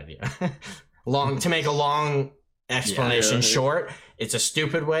stupid idea. To make a long explanation short, it's a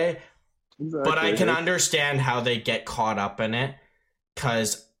stupid way, but I can understand how they get caught up in it,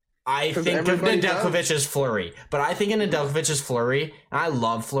 because I think of Nedeljkovic's Fleury. But I think of Nedeljkovic's Fleury, and I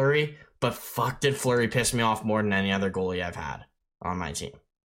love Fleury, but fuck did Fleury piss me off more than any other goalie I've had on my team.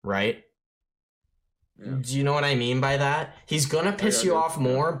 Right? Yeah. Do you know what I mean by that? He's going to piss you off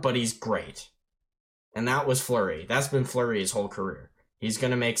more, but he's great. And that was Fleury. That's been Fleury his whole career. He's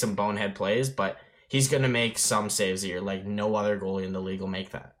going to make some bonehead plays, but he's going to make some saves a year. Like no other goalie in the league will make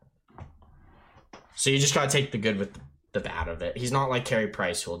that. So you just got to take the good with the bad of it. He's not like Carey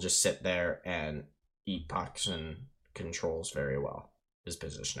Price, who will just sit there and eat pucks and controls very well his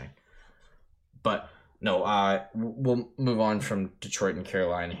positioning. But no, we'll move on from Detroit and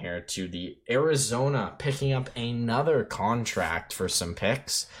Carolina here to the Arizona picking up another contract for some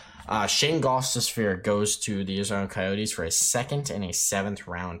picks. Shane Gostisbehere goes to the Arizona Coyotes for a 2nd and a 7th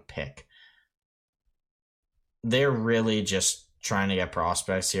round pick. They're really just trying to get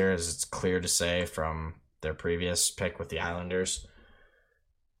prospects here, as it's clear to say from their previous pick with the Islanders.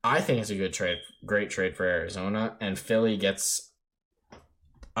 I think it's a good trade, great trade for Arizona, and Philly gets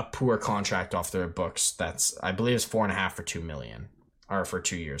a poor contract off their books. That's, I believe, it's $4.5 for $2 million, or for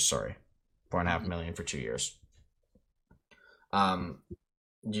 2 years. Sorry, $4.5 million for 2 years.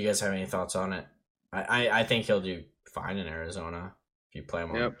 Do you guys have any thoughts on it? I think he'll do fine in Arizona if you play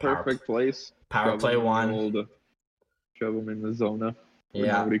him on perfect place. Power play one. Shove him in the zona.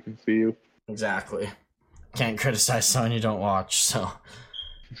 Yeah, nobody can see you. Exactly. Can't criticize someone you don't watch. So,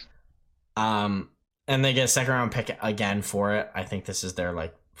 and they get a 2nd round pick again for it. I think this is their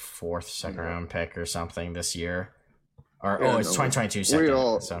like 4th second round pick or something this year. Or it's 2022 second.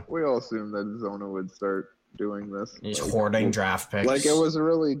 We all assumed that Zona would start doing this. He's hoarding draft picks. Like, it was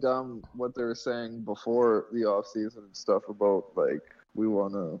really dumb what they were saying before the offseason and stuff about like, we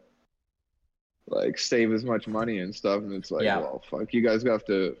want to like save as much money and stuff, and it's like, well, fuck, you guys have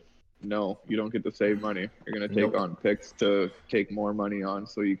to. No, you don't get to save money. You're gonna take on picks to take more money on,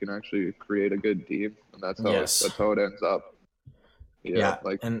 so you can actually create a good team, and that's how it ends up. Yeah,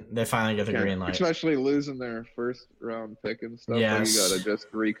 like, and they finally get the green light. Especially losing their first round pick and stuff. Like, you gotta just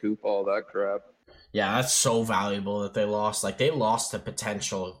recoup all that crap. Yeah, that's so valuable that they lost. Like, they lost a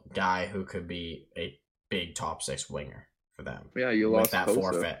potential guy who could be a big top 6 winger for them. Yeah, you lost that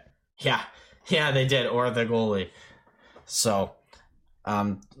forfeit. Yeah, they did, or the goalie. So,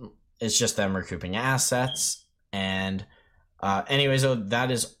 it's just them recouping assets. And anyways,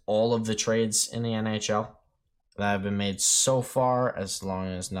 that is all of the trades in the NHL that have been made so far, as long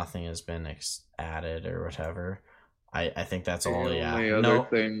as nothing has been added or whatever. I think that's all. The only other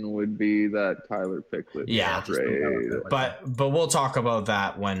thing would be that Tyler Pickett trade. But we'll talk about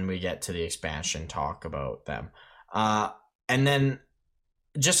that when we get to the expansion talk about them. And then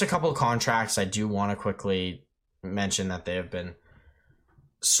just a couple of contracts I do want to quickly mention that they have been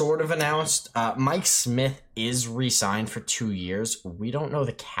sort of announced. Mike Smith is re-signed for 2 years. We don't know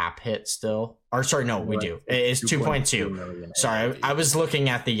the cap hit still. Or sorry, no, we do. It's 2.2. Sorry, I was looking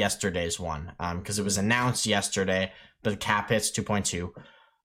at the yesterday's one because it was announced yesterday, but the cap hit's 2.2.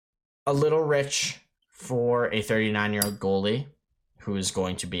 A little rich for a 39-year-old goalie who is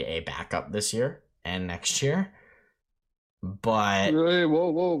going to be a backup this year and next year. But hey,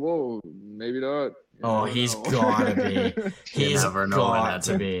 whoa, maybe not. He's gotta be. He's got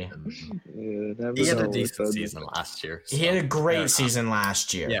to be. He had a decent season last year. So. He had a great season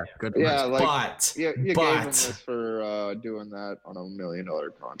last year. Yeah, good. Yeah, you gave him this for doing that on $1 million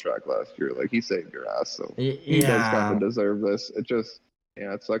contract last year. Like, he saved your ass, so he does kind of deserve this. It just,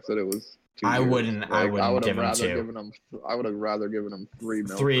 it sucks that it was. I wouldn't give him 2. I would have rather given him $3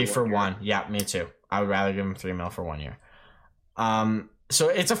 million. 3 for 1. Yeah, me too. I would rather give him $3 million for 1 year. So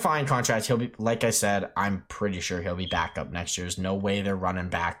it's a fine contract. He'll be, like I said, I'm pretty sure he'll be back up next year. There's no way they're running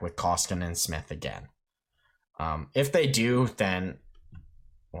back with Koskinen and Smith again. If they do, then,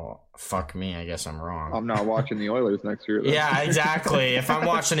 well, fuck me. I guess I'm wrong. I'm not watching the Oilers next year. Then. Yeah, exactly. If I'm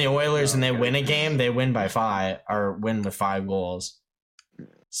watching the Oilers and they win a game, they win by 5 or win with 5 goals.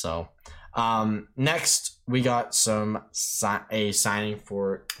 So, next we got a signing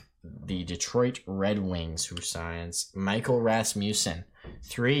for the Detroit Red Wings, who signs Michael Rasmussen.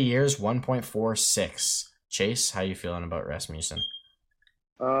 3 years, 1.46. Chase, how you feeling about Rasmussen?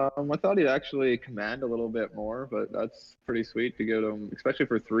 I thought he'd actually command a little bit more, but that's pretty sweet to get him, especially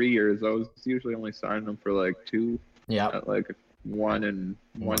for 3 years. I was usually only signing him for like 2. Yeah. At like 1 and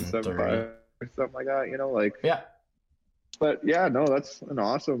 1.75 or something like that. Yeah. But yeah, no, that's an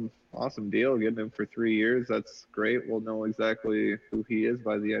awesome deal. Getting him for 3 years, that's great. We'll know exactly who he is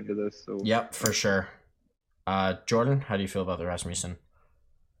by the end of this. So. Yep, for sure. Jordan, how do you feel about the Rasmussen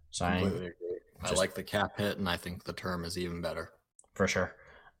signing? Completely agree. I like the cap hit, and I think the term is even better. For sure.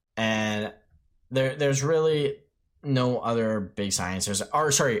 And there's really no other big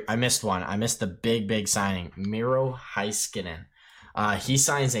signings. I missed one. I missed the big signing. Miro Heiskanen. He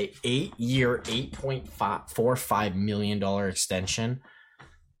signs a 8-year, $8.45 million extension.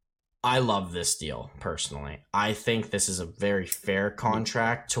 I love this deal, personally. I think this is a very fair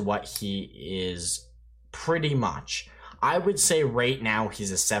contract to what he is pretty much. I would say right now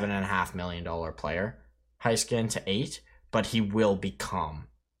he's a $7.5 million player, Heiskanen to 8, but he will become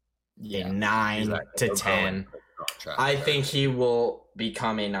a 9 to 10. I think he will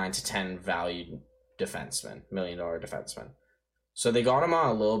become a 9 to 10 valued defenseman, $1 million defenseman. So they got him on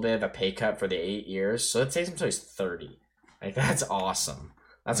a little bit of a pay cut for the 8 years. So it takes him until he's 30. Like, that's awesome.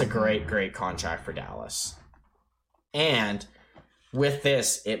 That's a great contract for Dallas. And with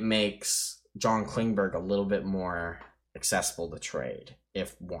this, it makes John Klingberg a little bit more accessible to trade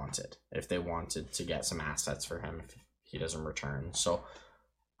if they wanted to get some assets for him if he doesn't return. So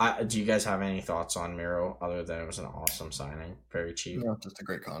do you guys have any thoughts on Miro other than it was an awesome signing? Very cheap. Yeah, just a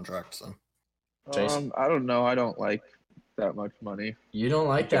great contract. So Jason? I don't know. I don't like that much money. You don't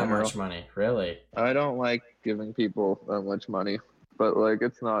like that much money, really? I don't like giving people that much money, but like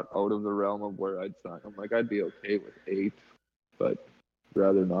it's not out of the realm of where I'd sign them. Like I'd be okay with 8, but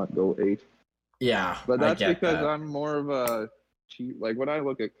rather not go 8. Yeah, but that's because I'm more of a cheap. Like when I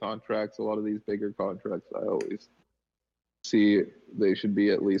look at contracts, a lot of these bigger contracts, I always see they should be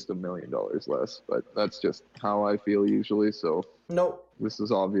at least $1 million less. But that's just how I feel usually. So nope. This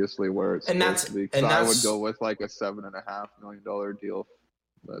is obviously where it's supposed to be. I would go with like a $7.5 million deal.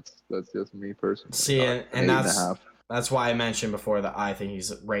 That's just me personally. See, and that's why I mentioned before that I think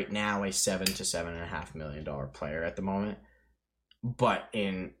he's right now a $7 to $7.5 million player at the moment. But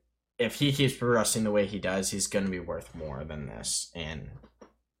if he keeps progressing the way he does, he's going to be worth more than this. And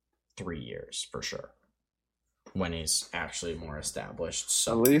 3 years for sure when he's actually more established.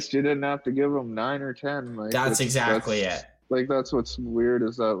 So at least you didn't have to give him 9 or 10. Like that's exactly it. Like that's what's weird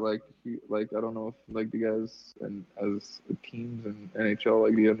is that like I don't know if like you guys and as teams in NHL,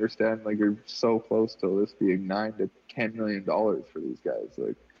 like, do you understand, like, you're so close to this being $9 to $10 million for these guys.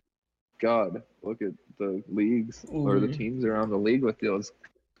 Like, God, look at the leagues or the teams around the league with those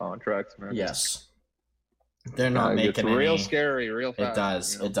contracts, man. Yes. They're not making it's real scary, real fast. It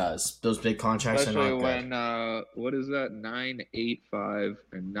does. You know? It does. Those big contracts especially are not when good. What is that? 9, 8, 5,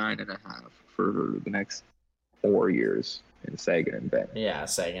 and 9.5 for the next 4 years in Sagan and Benn. Yeah,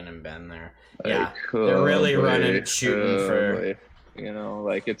 Sagan and Benn there. Yeah, they're really shooting for. You know,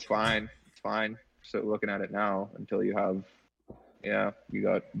 like it's fine. It's fine. So looking at it now, until you have, you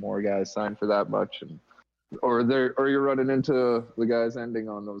got more guys signed for that much, or you're running into the guys ending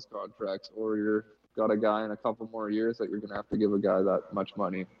on those contracts, or you're got a guy in a couple more years that you're gonna have to give a guy that much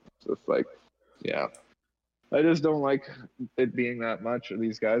money. So it's like, I just don't like it being that much.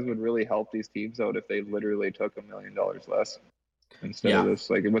 These guys would really help these teams out if they literally took $1 million less instead of this.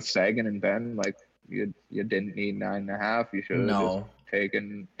 Like with Sagan and Benn, like you didn't need 9.5. You should have just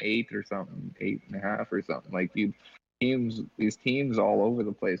taken 8 or something, 8.5 or something. Like these teams all over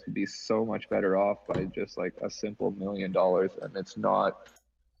the place would be so much better off by just like a simple $1 million, and it's not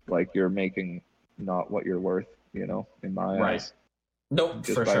like you're making not what you're worth, you know, in my eyes. Nope,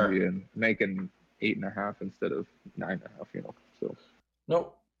 just for sure. Making 8.5 instead of 9.5, you know. So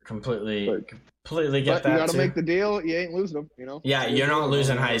nope, completely get that. You gotta make the deal. You ain't losing them, you know. Yeah, you're not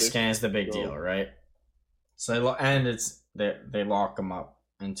losing Heiskanen is the big deal, right? So they lock him up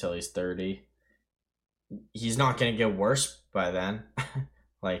until he's 30. He's not gonna get worse by then.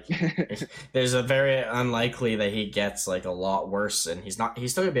 Like, there's a very unlikely that he gets like a lot worse, and he's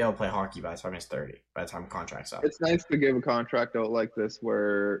still gonna be able to play hockey by the time he's 30. By the time contract's up, it's nice to give a contract out like this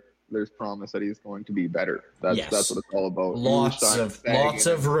where there's promise that he's going to be better. That's what it's all about. Lots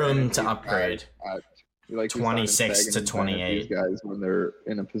of room to upgrade. Like 26 to 28. These guys, when they're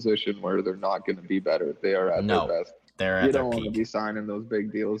in a position where they're not going to be better, they are at their best. They're at their peak. You don't want to be signing those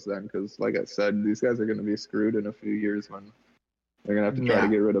big deals then, because, like I said, these guys are going to be screwed in a few years when they're going to have to try to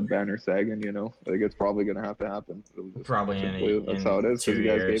get rid of Benn or Sagan. You know, like it's probably going to have to happen. That's how it is, because you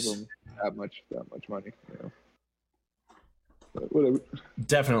guys gave them that much money. You know. But whatever.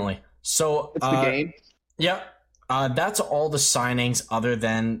 Definitely. So it's the game. Yeah. That's all the signings other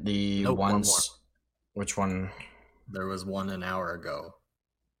than the ones. One more. Which one? There was one an hour ago.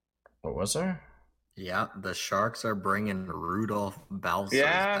 What was there? Yeah, the Sharks are bringing Rudolph Balcers.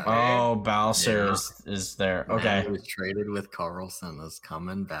 Yeah. Oh, Balcers is there. Okay. He was traded with Carlson, is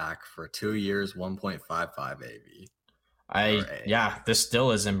coming back for 2 years, 1.55 AV. This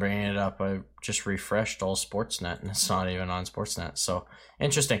still isn't bringing it up. I just refreshed all Sportsnet, and it's not even on Sportsnet. So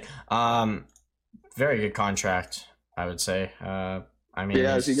interesting. Very good contract, I would say. I mean,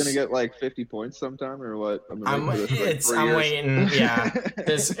 is he gonna get like 50 points sometime or what? I'm waiting. Yeah,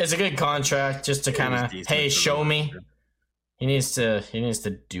 it's a good contract just to kind of show me. He needs to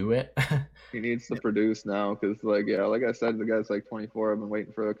do it. He needs to produce now because, like I said, the guy's like 24. I've been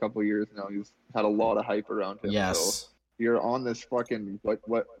waiting for a couple years now. He's had a lot of hype around him. Yes. So you're on this fucking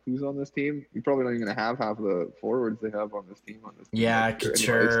what? Who's on this team? You're probably not even gonna have half of the forwards they have on this team. Yeah,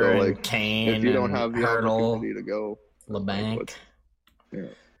 Couture and Kane. If you don't have the Hurdle, opportunity to go, LeBanc.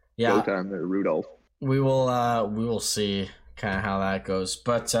 Yeah. Showtime there, Rudolph. We will see kind of how that goes.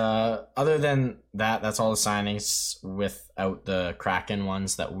 But other than that, that's all the signings without the Kraken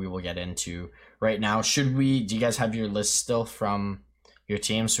ones that we will get into right now. Do you guys have your list still from your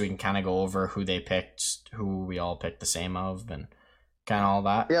team so we can kind of go over who they picked, who we all picked the same of, and kind of all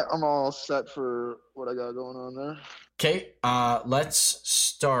that? Yeah, I'm all set for what I got going on there. Okay, let's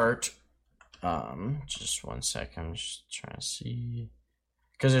start. Just 1 second. I'm just trying to see.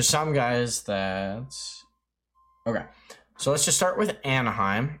 Because there's some guys that... Okay, so let's just start with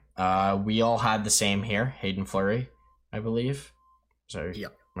Anaheim. We all had the same here, Hayden Fleury, I believe. So,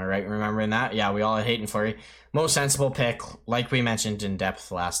 yep. Am I right remembering that? Yeah, we all had Hayden Fleury. Most sensible pick, like we mentioned in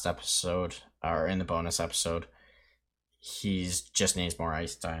depth last episode, or in the bonus episode. He's just needs more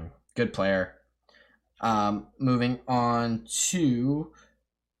ice time. Good player. Moving on to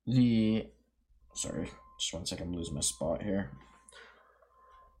the... Sorry, just 1 second, I'm losing my spot here.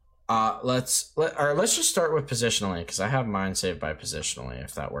 Let's just start with positionally, because I have mine saved by positionally,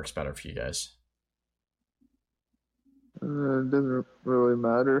 if that works better for you guys. It doesn't really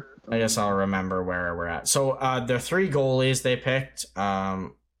matter. I guess I'll remember where we're at. So there are 3 goalies they picked.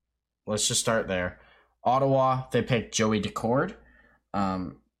 Let's just start there. Ottawa, they picked Joey Daccord.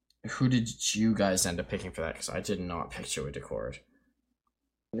 Who did you guys end up picking for that? Because I did not pick Joey Daccord.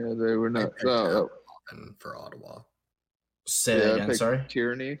 Yeah, they were not. For Ottawa. Say that again, sorry?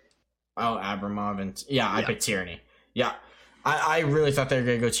 Tierney. Oh, Abramov. And I picked Tierney. Yeah. I really thought they were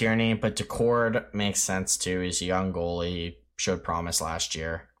going to go Tierney, but Decord makes sense too. He's a young goalie. Showed promise last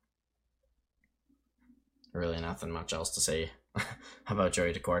year. Really nothing much else to say about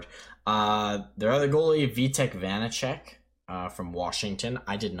Joey Decord. Their other goalie, Vitek Vanacek from Washington.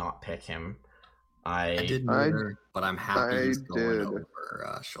 I did not pick him. I didn't either, but I'm happy he's going over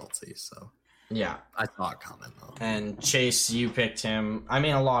Schultz. So yeah, I saw it coming though. And Chase, you picked him. I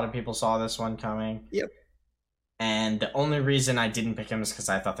mean, a lot of people saw this one coming. Yep. And the only reason I didn't pick him is because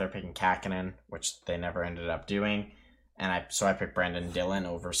I thought they were picking Kakkonen, which they never ended up doing. And I picked Brendan Dillon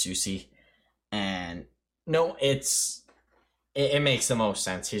over Susie. And no, it makes the most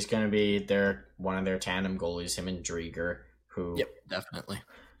sense. He's going to be one of their tandem goalies, him and Drieger. Yep, definitely.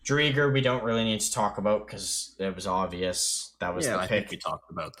 Drieger, we don't really need to talk about because it was obvious that was the pick. I think we talked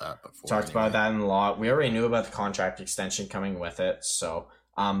about that before. Talked about that in a lot. We already knew about the contract extension coming with it. So,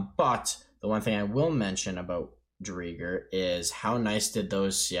 but the one thing I will mention about Drieger is how nice did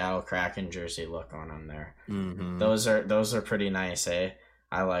those Seattle Kraken jersey look on him there? Mm-hmm. Those are pretty nice, eh?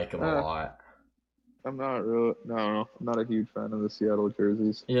 I like them a lot. I'm not really I'm not a huge fan of the Seattle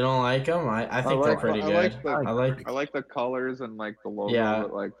jerseys. You don't like them? I think they're pretty good. I like the colors and like the logo. Yeah.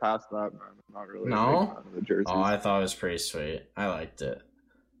 But like past that, man, I'm not really a big fan of the jerseys. Oh, I thought it was pretty sweet. I liked it.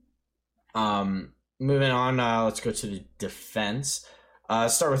 Moving on, let's go to the defense.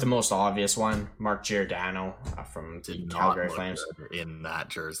 Start with the most obvious one, Mark Giordano from the Calgary Flames. In that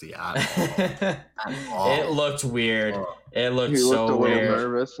jersey at all. It looked weird. It looked he so looked a weird. little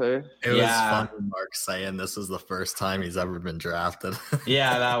nervous, hey? It was funny, Mark saying this is the first time he's ever been drafted.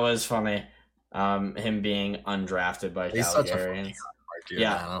 Yeah, that was funny. Him being undrafted by Calgary.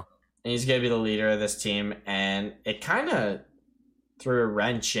 Yeah, and he's gonna be the leader of this team, and it kind of threw a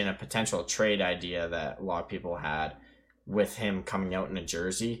wrench in a potential trade idea that a lot of people had. With him coming out in a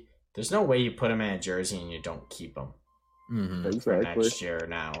jersey, there's no way you put him in a jersey and you don't keep him for next year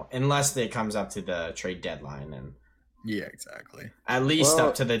now, unless it comes up to the trade deadline and exactly. At least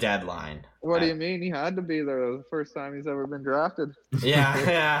up to the deadline. What do you mean? He had to be there the first time he's ever been drafted.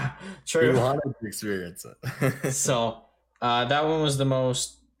 Yeah, true. He wanted to experience it. So that one was the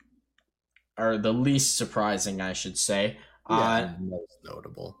least surprising, I should say. Most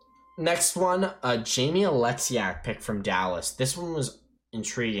notable. Next one, Jamie Alexiak pick from Dallas. This one was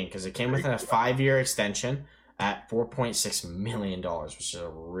intriguing because it came with a 5-year extension at $4.6 million, which is a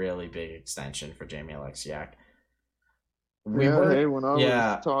really big extension for Jamie Alexiak. When I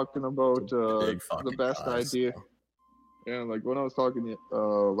was talking about the best idea, like when I was talking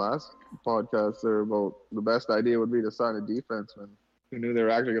last podcast there about the best idea would be to sign a defenseman who knew they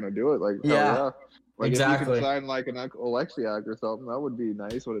were actually going to do it. Like, Like exactly. If you could sign like an Alexiak or something, that would be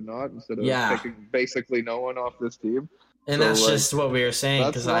nice, would it not? Instead of picking basically no one off this team. And so, that's just what we were saying.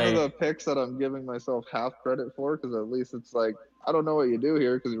 That's one of the picks that I'm giving myself half credit for, because at least it's like, I don't know what you do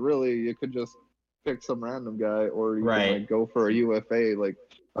here, because really you could just pick some random guy, or you can like go for a UFA.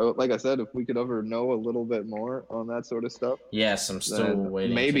 Like I said, if we could ever know a little bit more on that sort of stuff. Yes, I'm still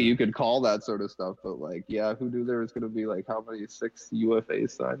waiting. Maybe you could call that sort of stuff, but like, who knew there was going to be like how many 6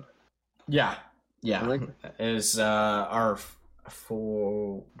 UFAs signed? Yeah. Is our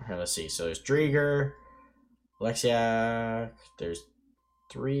 4. Let's see. So there's Drieger, Alexiak. There's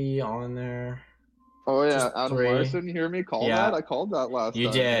 3 on there. Oh yeah, Adam Larson. You hear me call that? I called that last time.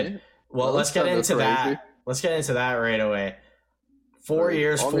 You did. Right? Well, let's get into that. Let's get into that right away. 4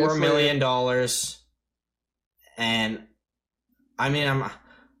 years, $4 million, and I mean,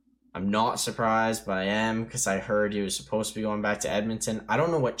 I'm not surprised, but I am, because I heard he was supposed to be going back to Edmonton. I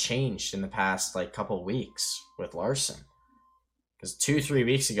don't know what changed in the past couple of weeks with Larson, because 2-3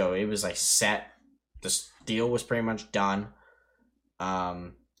 weeks ago it was set. The deal was pretty much done.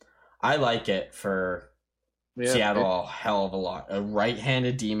 I like it for Seattle a hell of a lot. A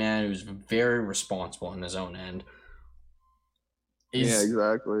right-handed D-man who's very responsible in his own end.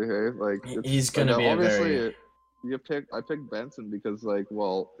 Exactly. Hey, he's gonna be obviously. I picked Benson because,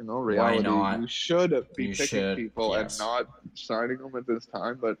 reality, you should be picking people and not signing them at this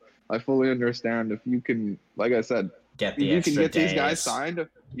time. But I fully understand if you can, like I said, get these guys signed,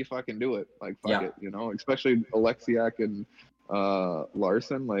 you fucking do it. Fuck it, especially Alexiak and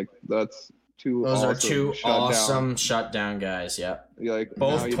Larson. That's two. Those are two awesome shutdown guys. Yep.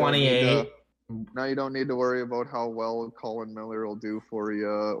 Both 28. Now you don't need to worry about how well Colin Miller will do for you,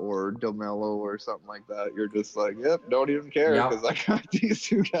 or DeMello or something like that. You're just like, don't even care, because I got these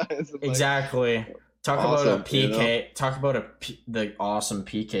 2 guys. And exactly. Talk about a PK. Talk about the awesome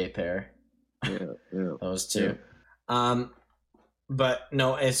PK pair. Yeah. Those 2. But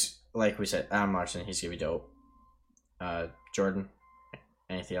no, it's like we said, Adam Larson, he's gonna be dope. Jordan,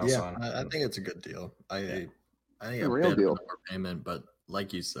 anything else on? I think it's a good deal. I think a real deal overpayment, but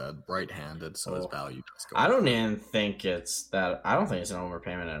like you said, right-handed, so his value does go. I don't even think it's that. I don't think it's an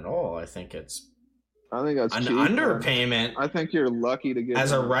overpayment at all. I think that's an cheap, underpayment. I think you're lucky to get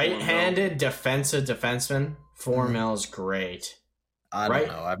as a right-handed defensive defenseman. $4 million is great. I don't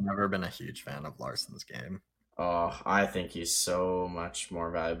know. I've never been a huge fan of Larson's game. Oh, I think he's so much more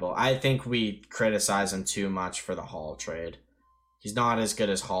valuable. I think we criticize him too much for the Hall trade. He's not as good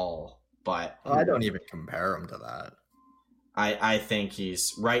as Hall, but I don't even compare him to that. I think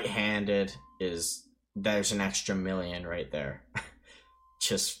he's right-handed. There's an extra $1 million right there,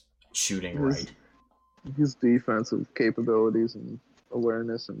 just shooting right. His defensive capabilities and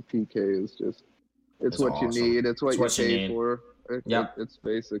awareness and PK is just it's what awesome. You need. It's what you pay for. It's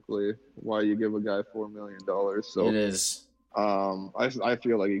basically why you give a guy $4 million. So it is. I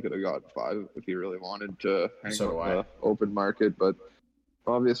feel like he could have got 5 if he really wanted to hang on the open market, but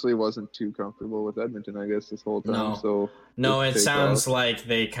obviously wasn't too comfortable with Edmonton, I guess, this whole time. No, it sounds like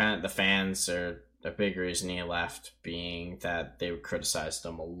the fans are a big reason he left, being that they criticized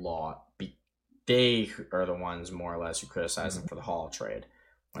him a lot. They are the ones more or less who criticized him for the Hall trade.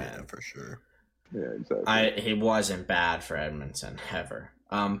 Yeah, for sure. Yeah, exactly. He wasn't bad for Edmonton ever.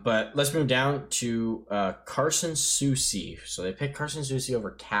 But let's move down to Carson Soucy. So they picked Carson Soucy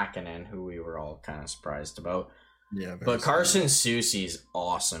over Kakkonen, who we were all kind of surprised about. Yeah, but Carson Soucy is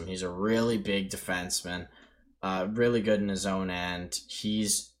awesome. He's a really big defenseman, really good in his own end.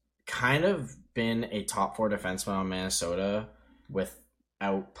 He's kind of been a top 4 defenseman on Minnesota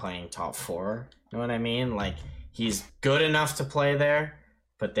without playing top 4. You know what I mean? Like, he's good enough to play there,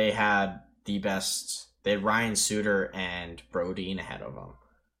 but they had the best. They had Ryan Suter and Brodin ahead of him.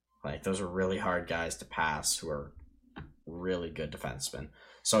 Like, those are really hard guys to pass who are really good defensemen.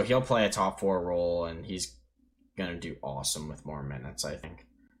 So he'll play a top 4 role, and he's going to do awesome with more minutes, I think.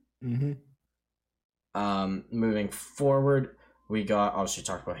 Mm-hmm. Moving forward, we got, obviously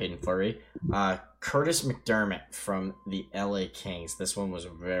talked about Hayden Fleury. Curtis McDermott from the LA Kings. This one was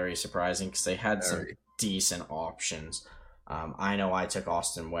very surprising because they had some decent options. I know I took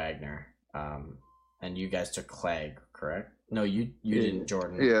Austin Wagner. And you guys took Clegg, correct? No, you didn't,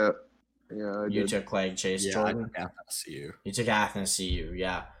 Jordan. Yeah, you took Clegg, Chase, Jordan. I took Athanasiou. You took Athanasiou,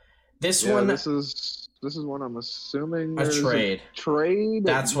 yeah. This one I'm assuming a trade. Trade.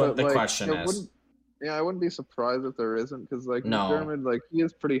 That's what the question is. I wouldn't be surprised if there isn't, because McDermott, he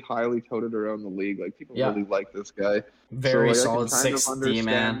is pretty highly touted around the league. Like, people really like this guy. Very solid 6th D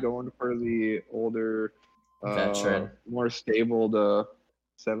man. Going for the older, veteran, more stable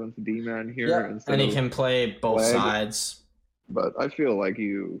 7th D man here, and he can play both sides. But I feel like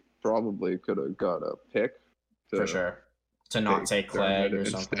you probably could have got a pick for sure to not take Clegg or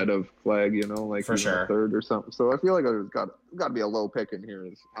something instead of Clegg, for sure, 3rd or something. So I feel like there's got to be a low pick in here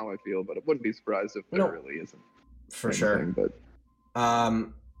is how I feel, but it wouldn't be surprised if there really isn't. For sure. But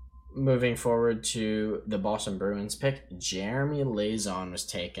moving forward to the Boston Bruins pick, Jeremy Lauzon was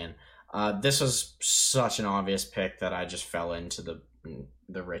taken. This was such an obvious pick that I just fell into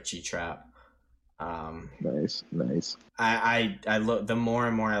the Richie trap. Nice. I look, the more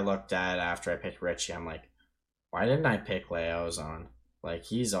and more I looked at it after I picked Richie, I'm like, why didn't I pick Lauzon? Like,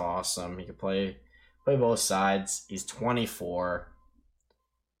 he's awesome. He can play both sides. He's 24.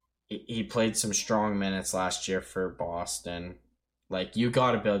 He played some strong minutes last year for Boston. Like, you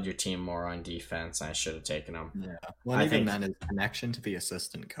got to build your team more on defense. I should have taken him. Yeah. Well, I think his connection to the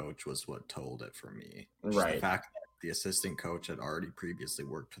assistant coach was what told it for me. Right. The fact that the assistant coach had already previously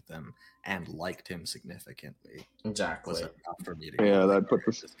worked with him and liked him significantly. Exactly. Was enough for me to that'd put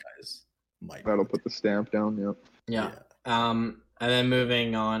that'll put the stamp down. Yeah. And then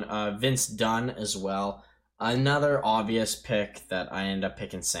moving on, Vince Dunn as well. Another obvious pick that I ended up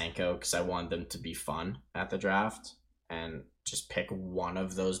picking Sanko because I wanted them to be fun at the draft and just pick one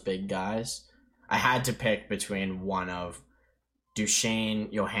of those big guys. I had to pick between one of Duchesne,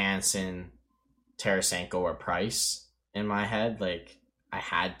 Johansson, Tarasenko, or Price in my head. Like, I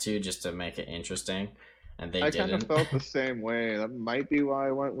had to just to make it interesting, and they didn't. I kind of felt the same way. That might be why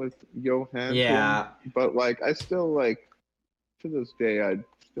I went with Johansson. Yeah. But, I still, to this day, I'd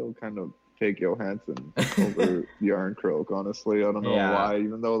still kind of take Johansson over Yarncroke, honestly. I don't know why,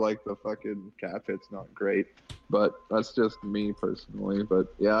 even though, the fucking cap hit's not great. But that's just me personally.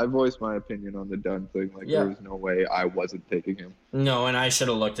 But, yeah, I voiced my opinion on the Dunn thing. There's no way I wasn't taking him. No, and I should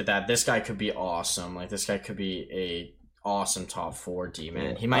have looked at that. This guy could be awesome. This guy could be a awesome top 4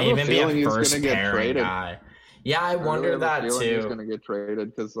 D-man. He might even be a first pairing guy. Yeah, I wonder that too. He's going to get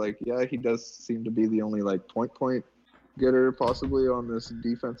traded because, he does seem to be the only, point getter possibly on this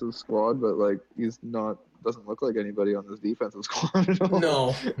defensive squad, but like he's not. Doesn't look like anybody on this defensive squad at all.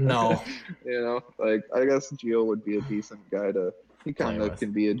 No. You know, like I guess Gio would be a decent guy to. He kind of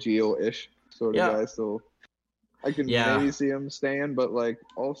can be a Gio-ish sort of guy, so I can maybe see him staying, but like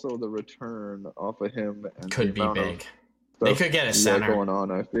also the return off of him and could be big. They could get a center going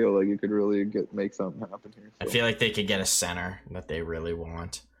on. I feel like you could really make something happen here. So. I feel like they could get a center that they really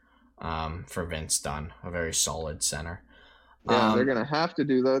want for Vince Dunn, a very solid center. Yeah, they're gonna have to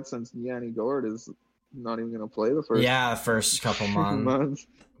do that since Yanni Gourde is not even gonna play the first couple months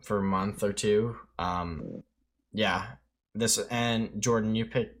for a month or two. This and Jordan, who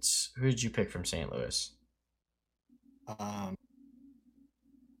did you pick from St. Louis?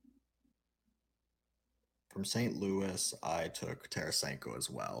 From St. Louis, I took Tarasenko as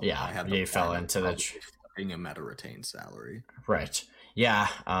well. Yeah, he fell into being him at a retained salary. Right. Yeah.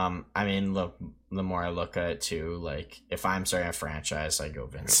 I mean, look, the more I look at it too, like if I'm starting a franchise, I go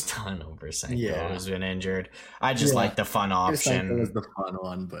Vince Dunn over Senko, who's been injured. I just like the fun option. Senko was the fun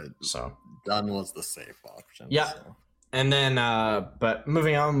one, but Dunn was the safe option. Yeah. So. And then, but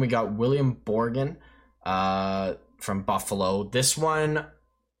moving on, we got William Borgen, from Buffalo. This one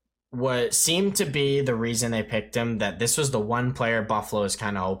seemed to be the reason they picked him, that this was the one player Buffalo is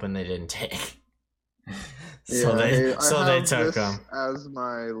kind of hoping they didn't take. They took him as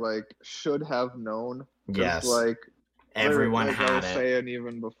my should have known. Yes, everyone had I was saying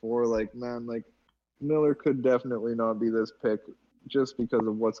even before, Miller could definitely not be this pick just because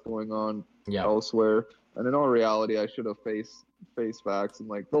of what's going on elsewhere. And in all reality, I should have faced facts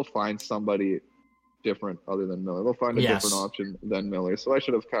and they'll find somebody different other than Miller. They'll find a different option than Miller. So I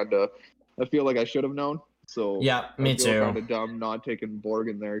should have I feel like I should have known. So me too. Kind of dumb not taking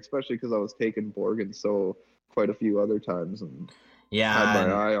Borgen there, especially because I was taking Borgen quite a few other times and had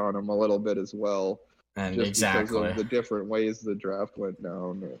my eye on him a little bit as well. And just because of the different ways the draft went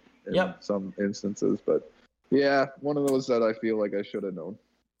down in some instances. But yeah, one of those that I feel like I should have known.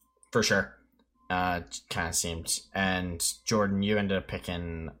 For sure. Kind of seemed. And Jordan, you ended up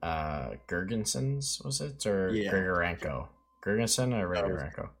picking Girgensons, was it? Or Grigorenko? Girgensson or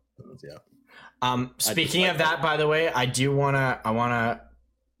Grigorenko? Yeah. Speaking of that, by the way, I wanna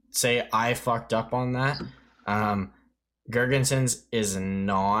say I fucked up on that. Girgensons is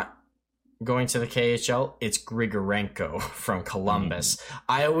not going to the KHL. It's Grigorenko from Columbus.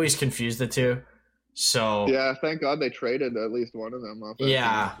 I always confuse the two. So yeah, thank God they traded at least one of them.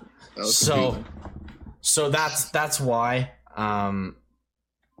 So that's why.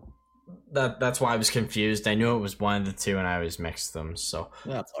 That's why I was confused. I knew it was one of the two, and I always mixed them. So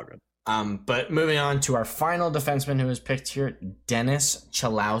that's all good. But moving on to our final defenseman who was picked here, Dennis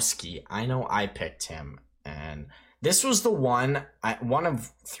Chalowski. I know I picked him, and this was the one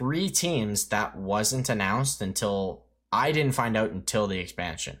of three teams that wasn't announced until I didn't find out until the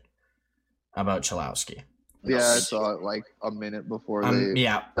expansion about Chalowski. Yeah, I saw it a minute before they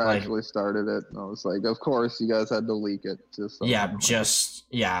actually started it. And I was like, of course, you guys had to leak it. This is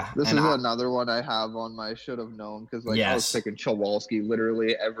another one I have on my should have known because I was picking Chalowski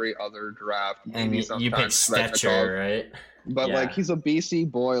literally every other draft. And you picked Stetcher, right? But he's a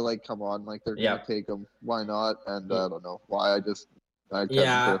BC boy. Come on, they're gonna take him. Why not? And I don't know why. I kept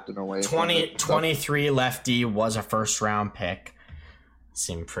drifting away. 23 lefty was a first round pick.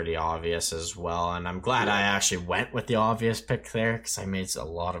 Seemed pretty obvious as well, and I'm glad I actually went with the obvious pick there because I made a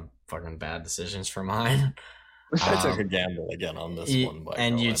lot of fucking bad decisions for mine. I took a gamble again on this one,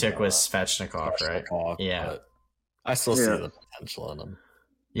 and you took with Svechnikov, right? Yeah, I still see the potential in him.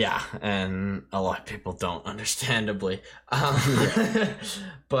 Yeah, and a lot of people don't, understandably.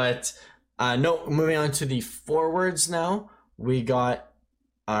 But moving on to the forwards now. We got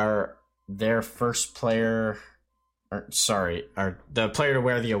their first player. The player to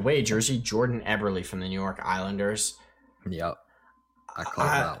wear the away jersey, Jordan Eberle from the New York Islanders. Yep, I called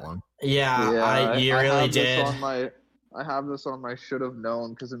that one. Yeah, you really did. I have this on my should have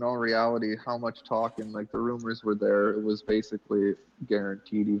known because in all reality, how much talking the rumors were there. It was basically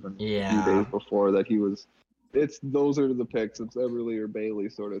guaranteed even a few days before that he was. Those are the picks. It's Eberle or Bailey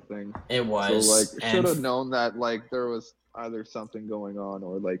sort of thing. It was. So should have known that there was either something going on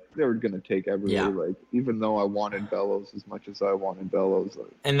or they were gonna take Eberle. Even though I wanted Bellows as much as I wanted Bellows.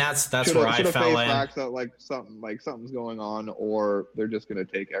 And that's where I fell in. Facts that something's going on, or they're just gonna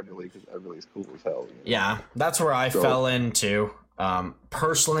take Eberle because Eberle's cool as hell. Yeah, that's where I fell in too.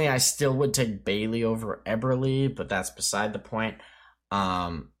 Personally, I still would take Bailey over Eberle, but that's beside the point.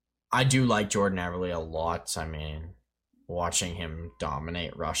 I do like Jordan Eberle a lot. I mean, watching him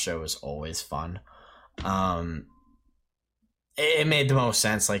dominate Russia was always fun. it made the most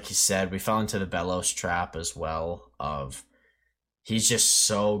sense. Like you said, we fell into the Bellows trap as well of he's just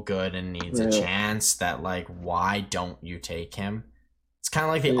so good and needs a chance that, like, why don't you take him? It's kind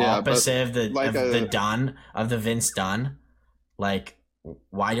of like the opposite of the Vince Dunn. Like,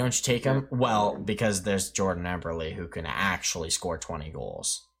 why don't you take him? Well, because there's Jordan Eberle who can actually score 20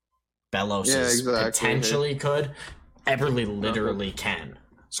 goals. Bellows potentially could. Eberle literally can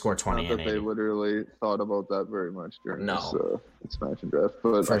score 20 Not that they literally thought about that very much during this expansion draft.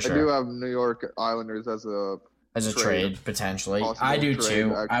 But I do have New York Islanders as a trade potentially. I do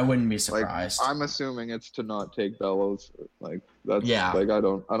too. I wouldn't be surprised. Like, I'm assuming it's to not take Bellows. Like that's like I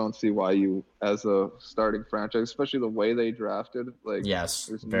don't see why you as a starting franchise, especially the way they drafted. Like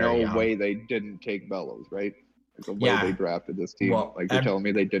there's no way they didn't take Bellows, right? Like, the way they drafted this team. Well, like you're telling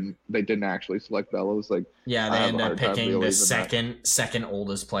me they didn't actually select Bellows. Like they ended up picking the second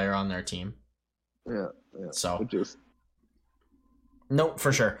oldest player on their team. Yeah. So no,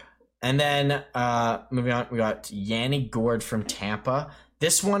 for sure. And then moving on, we got Yanni Gourde from Tampa.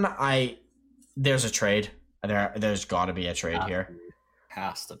 This one, there's a trade. There's got to be a trade here.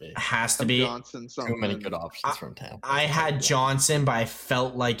 Has to be. Johnson, too many good options from Tampa. I had Johnson, but I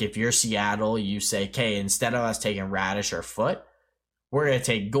felt like if you're Seattle, you say, okay, instead of us taking Radish or Foot, we're going to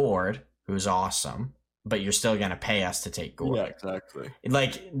take Gourde, who's awesome, but you're still going to pay us to take Gourde. Yeah, exactly.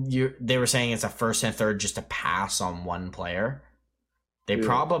 Like they were saying it's a first and third just to pass on one player. They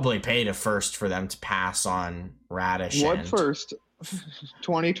probably paid a first for them to pass on Radish. What first?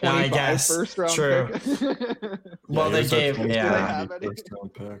 2025 first round pick. Well, they gave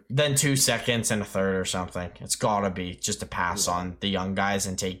then 2 seconds and a third or something. It's gotta be just to pass on the young guys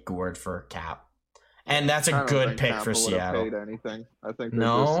and take Gourde for cap. And that's a good pick for Seattle. Paid anything. I think they're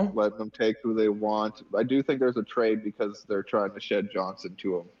just letting them take who they want. I do think there's a trade because they're trying to shed Johnson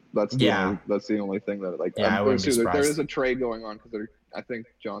to them. That's the only thing that there is a trade going on because I think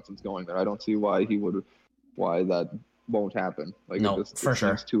Johnson's going there. I don't see why that won't happen. Like it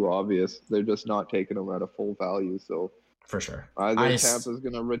seems too obvious. They're just not taking him at a full value. So for sure, either Tampa's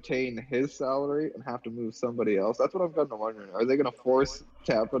going to retain his salary and have to move somebody else. That's what I'm kind of wondering. Are they going to force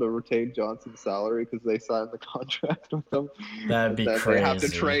Tampa to retain Johnson's salary because they signed the contract with them? That'd be crazy. They have to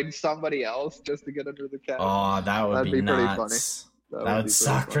trade somebody else just to get under the cap. Oh, that'd be nuts. Pretty funny. That would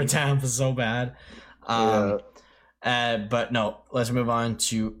suck for Tampa so bad. But no, let's move on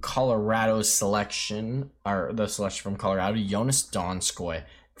to Colorado's selection, or the selection from Colorado, Jonas Donskoy.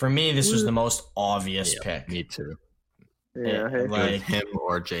 For me, this was the most obvious pick. Me too. Yeah, like him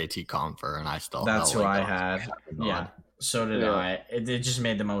or JT Compher, and I still. That's who I had. Yeah, so did I. It just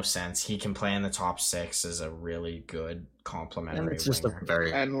made the most sense. He can play in the top 6 as a really good complementary. And it's just a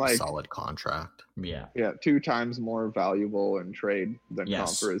very solid contract. Yeah. 2 times more valuable in trade than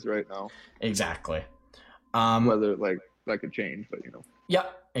Compher is right now. Exactly. Whether that could change, but Yeah,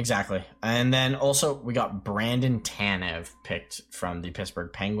 exactly. And then also we got Brandon Tanev picked from the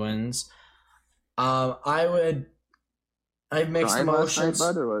Pittsburgh Penguins. I have mixed emotions.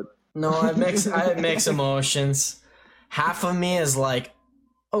 No, I have mixed emotions. Half of me is like,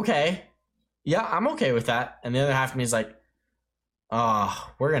 okay, yeah, I'm okay with that, and the other half of me is like,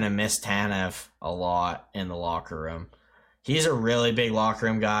 oh, we're gonna miss Tanev a lot in the locker room. He's a really big locker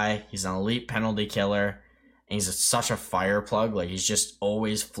room guy. He's an elite penalty killer. And he's such a fire plug. Like, he's just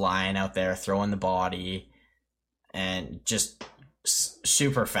always flying out there, throwing the body, and just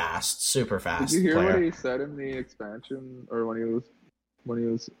super fast. Did you hear what he said in the expansion, or when he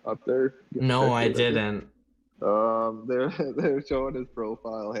was up there? No, I didn't. They're showing his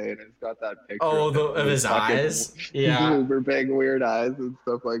profile, and it's got that picture. Of his eyes, super big, weird eyes and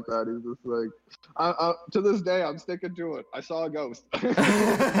stuff like that. He's just like, to this day, I'm sticking to it. I saw a ghost.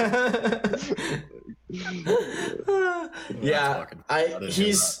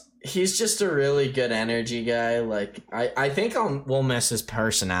 He's just a really good energy guy. Like I think we'll miss his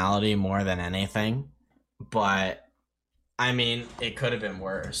personality more than anything, but I mean, it could have been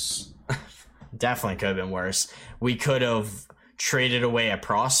worse. Definitely could have been worse. We could have traded away a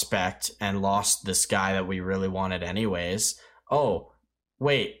prospect and lost this guy that we really wanted anyways. Oh,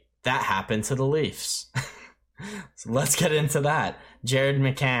 wait, that happened to the Leafs. So let's get into that. Jared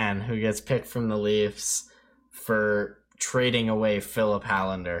McCann, who gets picked from the Leafs for trading away Philip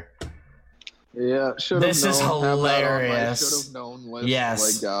Hallander. Yeah, should have known. This is hilarious. Should have known list.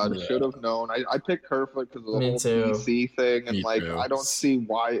 Yes. My God, should have known. I picked Kerfoot because of the whole DC thing, and I don't see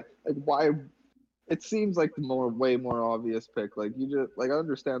why. It seems like the way more obvious pick. Like you just I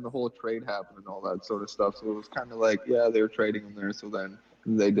understand the whole trade happened and all that sort of stuff. So it was kind of like, yeah, they were trading him there, so then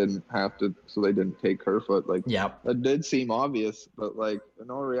they didn't have to. So they didn't take Kerfoot. That did seem obvious, but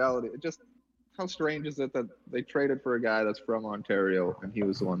in all reality, how strange is it that they traded for a guy that's from Ontario and he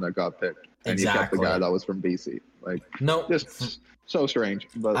was the one that got picked, and exactly. he kept the guy that was from BC? Like, nope, just so strange.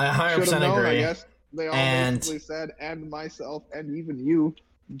 But I 100% known, agree. I guess they all basically said, and myself, and even you,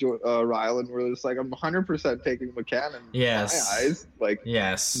 Ryland, were just like, I'm 100% taking McCann in my eyes. Like,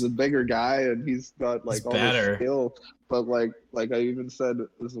 he's a bigger guy and he's got like all this skill. But like I even said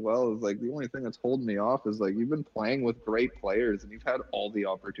as well, is like the only thing that's holding me off is like you've been playing with great players and you've had all the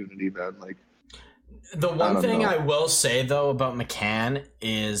opportunity, man. Like, the one thing I will say though about McCann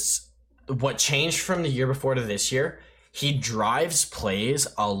is what changed from the year before to this year. He drives plays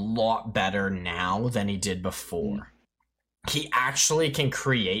a lot better now than he did before. He actually can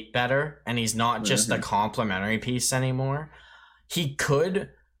create better, and he's not just a complimentary piece anymore. He could...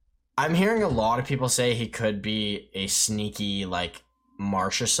 I'm hearing a lot of people say he could be a sneaky, like,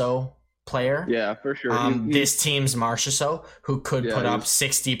 Marchessault player. Yeah, for sure. This team's Marchessault, who could put up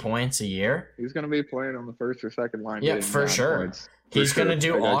 60 points a year. He's going to be playing on the first or second line. Yeah, for sure. He's going to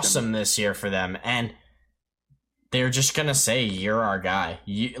do awesome this year for them, and... they're just going to say, you're our guy.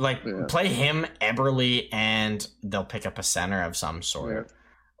 Play him, Eberle, and they'll pick up a center of some sort.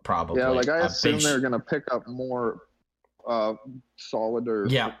 Probably. Yeah, like, I assume they're going to pick up more solider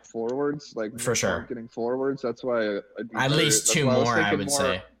forwards. Like, for sure. Getting forwards. That's why... At least two more, I would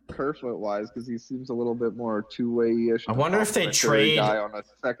say. Kerfoot-wise, because he seems a little bit more two-way-ish. I wonder if they trade... guy on a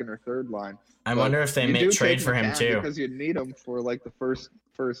second or third line. I wonder if they may trade for him, too. Because you need him for, like, the first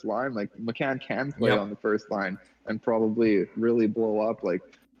line. Like, McCann can play on the first line and probably really blow up. Like,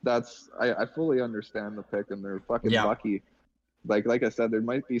 that's... I fully understand the pick, and they're fucking lucky. Like I said, there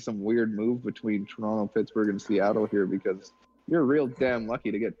might be some weird move between Toronto, Pittsburgh, and Seattle here, because you're real damn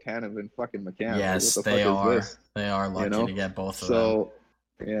lucky to get Tanev and fucking McCann. Yes, they are. They are lucky to get both of them. So,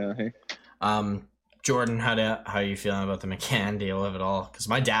 yeah. Hey. Jordan, how are you feeling about the McCann deal of it all? Because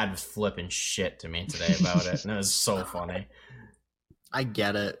my dad was flipping shit to me today about it, and it was so funny. I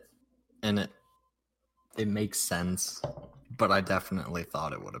get it, and it makes sense, but I definitely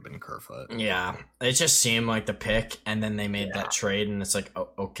thought it would have been Kerfoot. Yeah, it just seemed like the pick, and then they made that trade, and it's like, oh,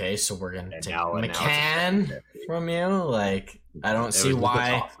 okay, so we're gonna take McCann from you. Like, I don't see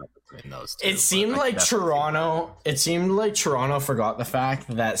why. It seemed like Toronto. It seemed like Toronto forgot the fact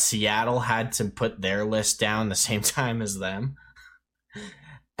that Seattle had to put their list down the same time as them,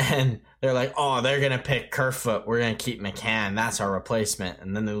 and they're like, "Oh, they're gonna pick Kerfoot. We're gonna keep McCann. That's our replacement."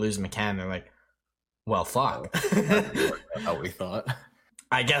 And then they lose McCann. They're like, "Well, fuck." How we thought.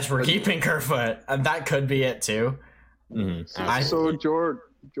 I guess we're keeping Kerfoot, and that could be it too. Mm-hmm. So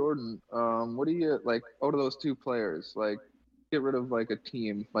Jordan, what do you like out of those two players? Like, get rid of like a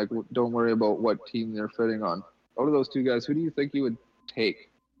team. Like, don't worry about what team they're fitting on. Out of those two guys, who do you think you would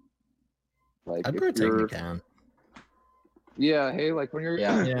take? Like, I'd probably take McCann. Yeah, hey, like when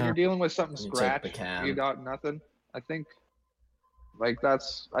you're dealing with something scratch, you got nothing. I think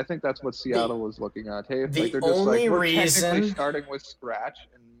that's what Seattle was looking at. Hey, the like they're just like, we're reason technically starting with scratch,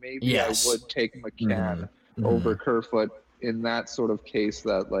 and maybe I would take McCann over Kerfoot in that sort of case.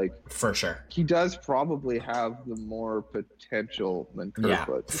 That, like, for sure, he does probably have the more potential than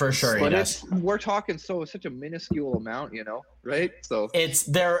Kerfoot. Yeah, for sure, but he does. We're talking such a minuscule amount, right? So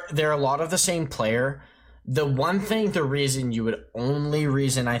they're a lot of the same player. The only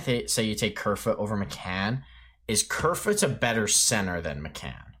reason I say you take Kerfoot over McCann is Kerfoot's a better center than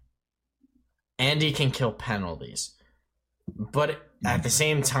McCann. And he can kill penalties. But at the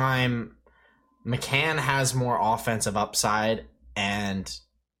same time, McCann has more offensive upside, and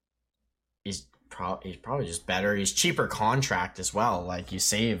he's probably just better. He's cheaper contract as well. Like, you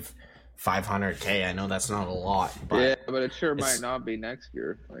save $500K. I know that's not a lot, but but it sure might not be next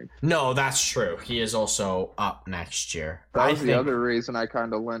year. Like, no, that's true. He is also up next year. That was the other reason I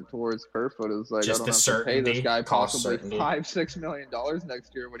kind of went towards Kerfoot. Is like, just I don't have to pay this guy possibly $5-6 million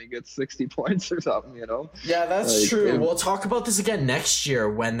next year when he gets 60 points or something. Yeah, that's true. We'll talk about this again next year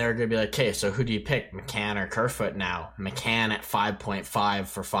when they're gonna be like, okay, so who do you pick, McCann or Kerfoot now? McCann at 5.5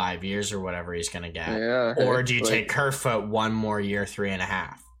 for 5 years or whatever he's gonna get, or do you take Kerfoot 1 more year,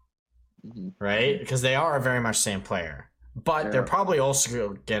 3.5? Right, because they are very much the same player, but they're probably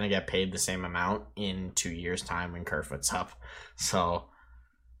also gonna get paid the same amount in 2 years' time when Kerfoot's up. So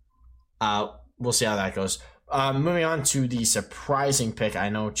we'll see how that goes. Moving on to the surprising pick. I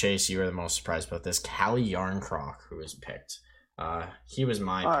know, Chase, you were the most surprised about this. Calle Jarnkrok, who was picked. He was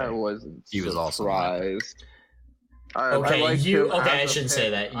my pick. I wasn't. He was also surprised. I shouldn't say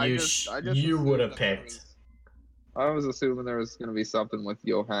that. You would have picked. I was assuming there was going to be something with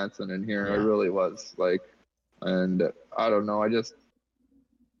Johansson in here. Yeah. I really was. Like, and I don't know. I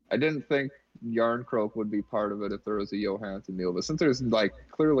didn't think Yarncroke would be part of it if there was a Johansson deal. But since there's like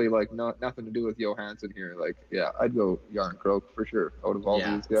clearly like nothing to do with Johansson here, like I'd go Yarncroke for sure. Out of all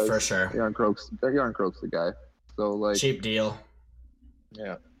these guys, for sure, Yarncroke's the guy. So like cheap deal.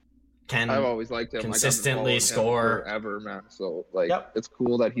 Yeah. I've always liked him. Consistently score forever, man. So like, it's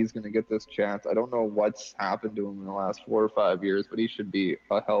cool that he's going to get this chance. I don't know what's happened to him in the last 4 or 5 years, but he should be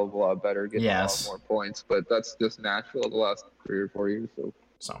a hell of a lot better, getting a lot more points. But that's just natural the last 3 or 4 years.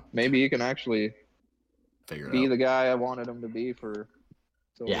 So maybe he can actually be the guy I wanted him to be for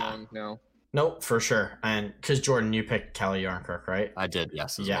so long now. Nope, for sure. And because Jordan, you picked Kelly Yarncroke, right? I did,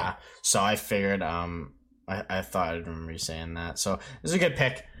 yes. Well. So I figured. I thought I remember you saying that. So this is a good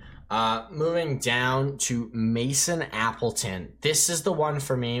pick. Moving down to Mason Appleton. This is the one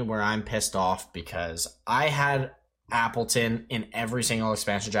for me where I'm pissed off because I had Appleton in every single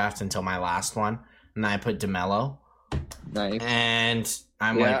expansion draft until my last one, and I put DeMello. Nice. And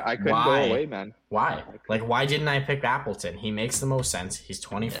I'm like, I couldn't go away, man. Why? Like, why didn't I pick Appleton? He makes the most sense. He's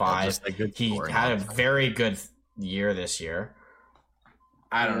 25. He had a very good year this year.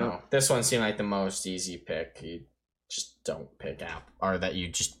 I don't know. This one seemed like the most easy pick. You just don't pick you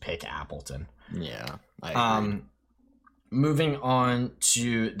just pick Appleton. Yeah. I agree. Moving on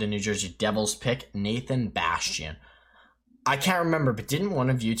to the New Jersey Devils pick, Nathan Bastian. I can't remember, but didn't one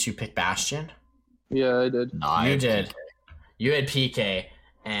of you two pick Bastian? Yeah, I did. No, you did. PK. You had PK,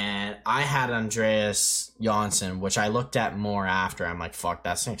 and I had Andreas Johnsson, which I looked at more after. I'm like, fuck,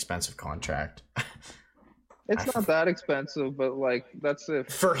 that's an expensive contract. It's not that expensive, but like that's if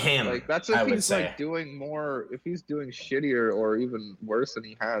for him. Like that's if he's like doing more. If he's doing shittier or even worse than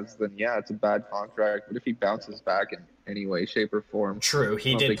he has, then it's a bad contract. But if he bounces back in any way, shape, or form, true,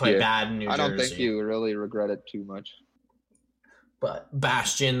 he did play bad in New Jersey. I don't think you really regret it too much. But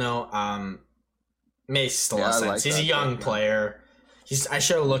Bastian though, makes still sense. Like he's a young player. I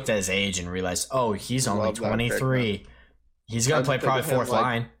should have looked at his age and realized, he's only 23. He's gonna play probably fourth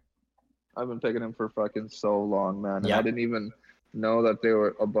line. I've been picking him for fucking so long, man. And I didn't even know that they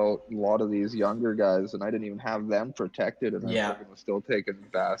were about a lot of these younger guys, and I didn't even have them protected, and I was still taking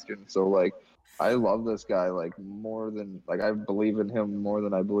Bastian. So, like, I love this guy, like, more than, like, I believe in him more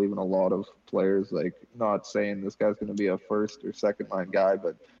than I believe in a lot of players. Like, not saying this guy's going to be a first or second line guy,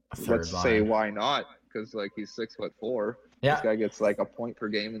 but let's say why not? Because, like, he's 6'4". Yeah. This guy gets, like, a point per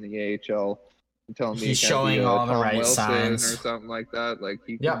game in the AHL. You're telling me he's showing all the right Wilson signs or something like that. Like,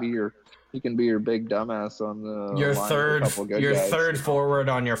 he can be your big dumbass on the your line third forward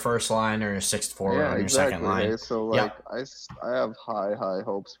on your first line or your sixth forward on your second line. So like I have high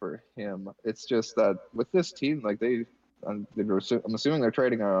hopes for him. It's just that with this team, like I'm assuming they're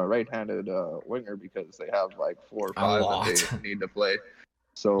trading a right-handed winger because they have like 4 or 5 that they need to play.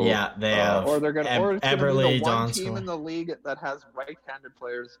 So they have or they're gonna Eberle, the one team in the league that has right-handed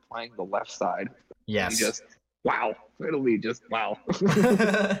players playing the left side. Yes. Wow. It'll be just wow.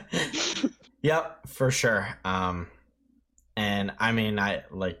 Yep, for sure. And I mean, I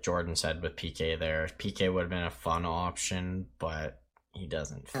like Jordan said with PK there, PK would have been a fun option, but he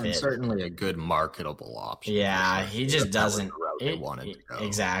doesn't fit. And certainly a good marketable option. Yeah, he just doesn't.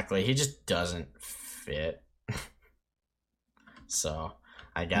 Exactly. He just doesn't fit. So,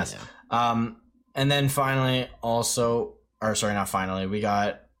 I guess. Yeah. And then finally, we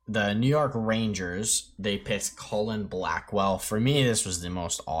got the New York Rangers. They picked Colin Blackwell. For me, this was the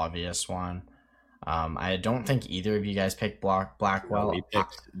most obvious one. I don't think either of you guys picked Blackwell. No, we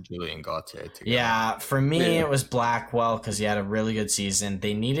picked Julien Gauthier together. Yeah, for me, it was Blackwell because he had a really good season.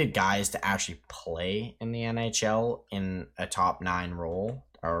 They needed guys to actually play in the NHL in a top 9 role,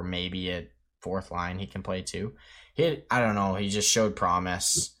 or maybe a fourth line he can play too. I don't know. He just showed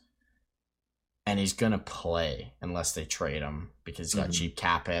promise. And he's gonna play unless they trade him because he's got cheap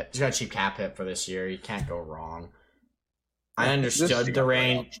cap hit. He's got cheap cap hit for this year. You can't go wrong. I understood the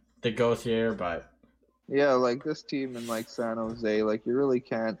range that goes here, but like this team in like San Jose, like you really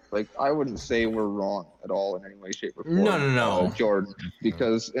can't. Like I wouldn't say we're wrong at all in any way, shape, or form. No, Jordan,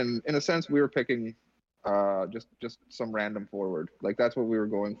 because in a sense we were picking just some random forward. Like that's what we were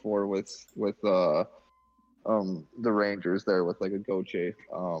going for with the Rangers there with like a Gauthier.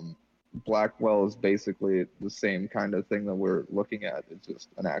 Blackwell is basically the same kind of thing that we're looking at. It's just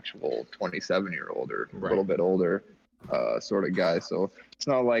an actual 27-year-old or a little bit older sort of guy. So it's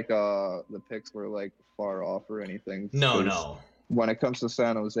not like the picks were like far off or anything. No. When it comes to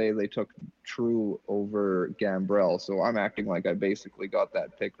San Jose, they took True over Gambrell. So I'm acting like I basically got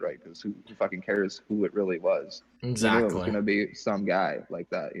that pick right because who fucking cares who it really was? Exactly. It was going to be some guy like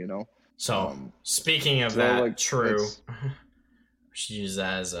that, So speaking of that, like, True, we should use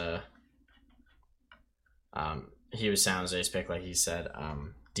that as a... he was San Jose's pick, like he said.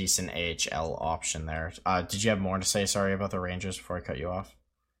 decent AHL option there. Did you have more to say? Sorry about the Rangers before I cut you off.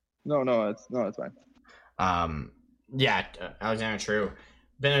 No, it's fine. Yeah, Alexander True,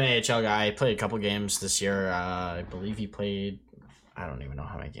 been an AHL guy. He played a couple games this year. I believe he played. I don't even know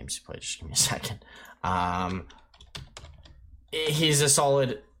how many games he played. Just give me a second. He's a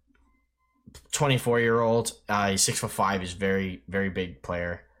solid 24-year-old. He's 6'5". He's very, very big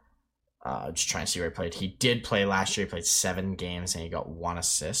player. Just trying to see where he played. He did play last year. He played 7 games and he got 1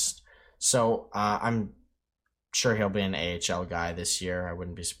 assist. So I'm sure he'll be an AHL guy this year. I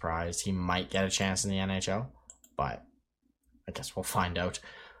wouldn't be surprised. He might get a chance in the NHL, but I guess we'll find out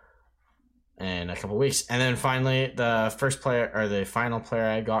in a couple weeks. And then finally, the final player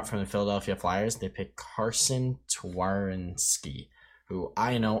I got from the Philadelphia Flyers, they picked Carsen Twarynski, who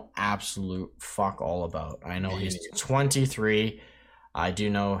I know absolute fuck all about. I know he's 23. I do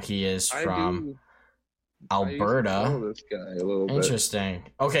know he is from Alberta. I know this guy a little Interesting.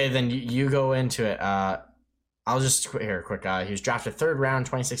 bit. Okay, then you go into it. I'll just quick guy. He was drafted 3rd round,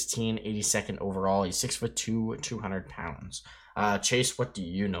 2016, 82nd overall. He's 6'2", 200 pounds. Chase, what do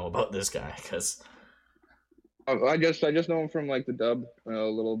you know about this guy? Because I just know him from like the Dub a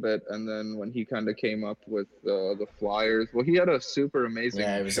little bit, and then when he kind of came up with the Flyers, well, he had a super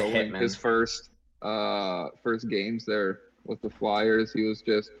amazing showing. His first games there with the Flyers, he was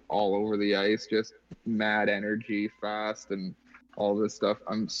just all over the ice, just mad energy, fast, and all this stuff.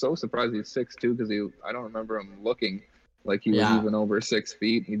 I'm so surprised he's 6'2", because I don't remember him looking like he was even over 6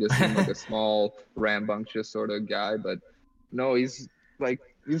 feet. He just seemed like a small, rambunctious sort of guy, but no, he's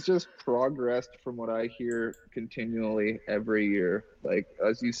just progressed from what I hear continually every year. Like,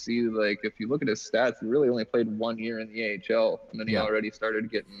 as you see, like, if you look at his stats, he really only played 1 year in the AHL, and then he already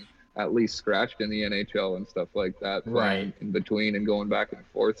started getting at least scratched in the NHL and stuff like that, right, in between and going back and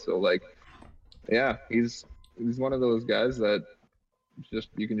forth. So, like, yeah, he's one of those guys that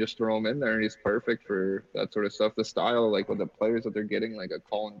you can just throw him in there and he's perfect for that sort of stuff. The style, like with the players that they're getting, like a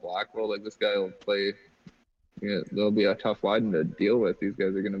Colin Blackwell, like this guy will play. Yeah, they'll be a tough line to deal with. These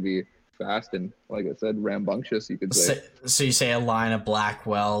guys are going to be fast and, like I said, rambunctious, you could say. So you say a line of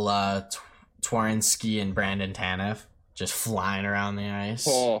Blackwell, Twarynski, and Brandon Tanev just flying around the ice.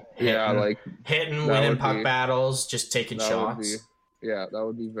 Oh, hitting, winning puck battles, just taking shots. That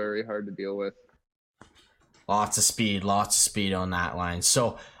would be very hard to deal with. Lots of speed on that line.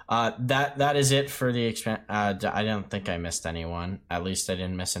 So that is it for the I don't think I missed anyone. At least I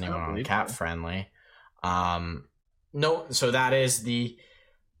didn't miss anyone on Cap Friendly. No, so that is the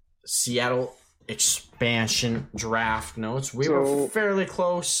Seattle expansion draft notes. We were fairly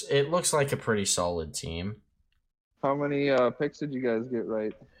close. It looks like a pretty solid team. How many picks did you guys get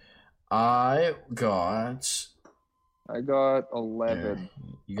right? I got 11.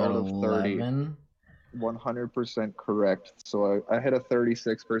 You got 11? 100% correct. So I hit a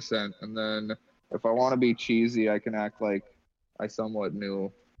 36%, and then if I want to be cheesy, I can act like I somewhat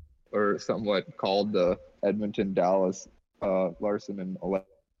knew or somewhat called the Edmonton, Dallas, Larson, and Oleksiak.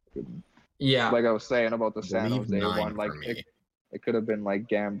 Yeah, like I was saying about the San Jose one, like it could have been like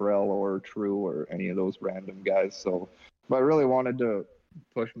Gambrell or True or any of those random guys. So if I really wanted to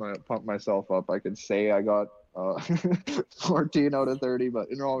pump myself up, I could say I got 14 out of 30, but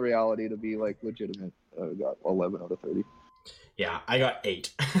in all reality, to be like legitimate, I got 11 out of 30. Yeah, I got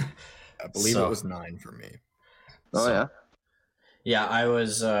 8. I believe it was 9 for me. Yeah, I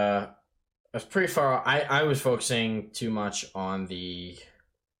was pretty far. I was focusing too much on the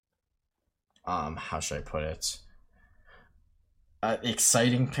how should I put it?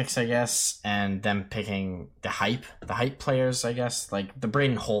 Exciting picks, I guess, and them picking the hype players, I guess. Like the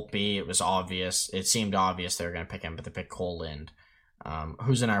Braden Holtby, it was obvious. It seemed obvious they were going to pick him, but they picked Cole Lind,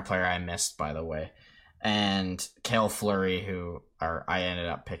 who's another player I missed, by the way, and Cale Fleury, who I ended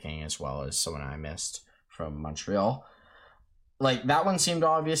up picking as well as someone I missed from Montreal. Like that one seemed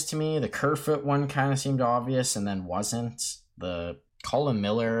obvious to me. The Kerfoot one kind of seemed obvious, and then wasn't. The Colin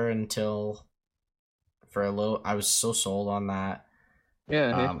Miller until for a little, I was so sold on that.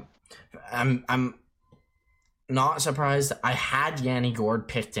 Yeah. I'm not surprised. I had Yanni Gourde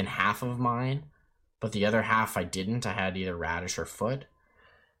picked in half of mine, but the other half I didn't. I had either Radish or Foot,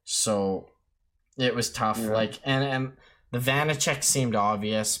 so it was tough. Yeah. Like and the Vanacek seemed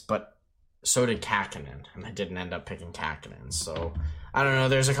obvious, but so did Kakinen, and I didn't end up picking Kakinen. So I don't know.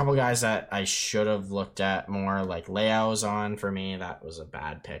 There's a couple guys that I should have looked at more. Like Leao's on for me. That was a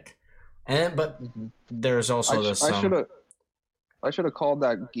bad pick. But there's also I should have called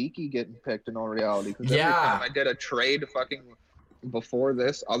that Geeky getting picked in all reality. Because every time I did a trade fucking before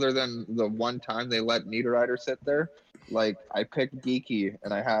this, other than the one time they let Niederreiter sit there, like I picked Geeky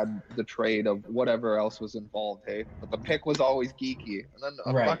and I had the trade of whatever else was involved, hey? But the pick was always Geeky. And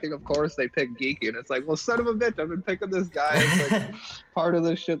then fucking, of course, they picked Geeky. And it's like, well, son of a bitch, I've been picking this guy. It's like part of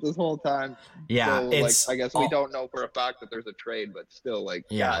this shit this whole time. Yeah. So, like, I guess we don't know for a fact that there's a trade, but still, like,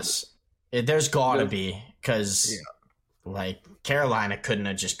 yes. There's gotta be, because, like, Carolina couldn't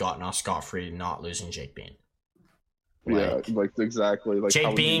have just gotten off scot-free not losing Jake Bean. Like exactly. Like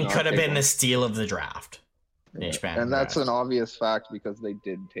Jake Bean could have been the steal of the draft. And that's an obvious fact because they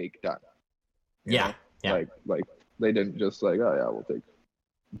did take Dunn. Yeah. Like they didn't just like, oh yeah, we'll take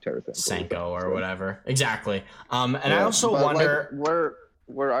Tarasenko. Senko or whatever. Exactly. And I also wonder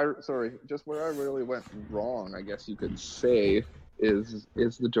where I really went wrong, I guess you could say, is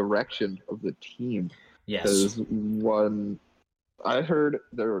the direction of the team. Yes. Because when I heard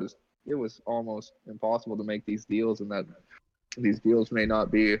it was almost impossible to make these deals, and that these deals may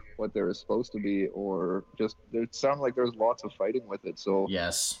not be what they were supposed to be, or just it sounded like there was lots of fighting with it. So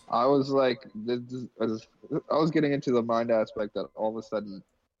yes, I was like, I was getting into the mind aspect that all of a sudden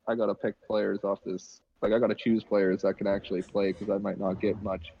I got to pick players off this. Like I got to choose players that can actually play because I might not get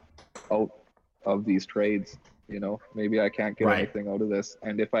much out of these trades. You know, maybe I can't get anything out of this,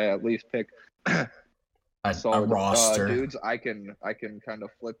 and if I at least pick a roster dudes, I can kind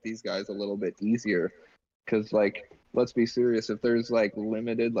of flip these guys a little bit easier. Because, like, let's be serious, if there's, like,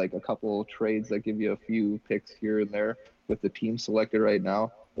 limited, like, a couple trades that give you a few picks here and there with the team selected right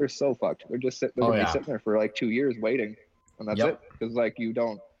now, they're so fucked. They're just gonna be sitting there for, like, 2 years waiting, and that's it. Because, like, you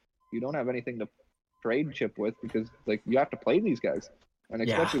don't have anything to trade chip with because, like, you have to play these guys. And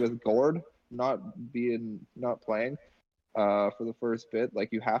especially with Gord not playing for the first bit,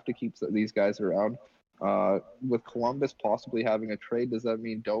 like, you have to keep these guys around. With Columbus possibly having a trade, does that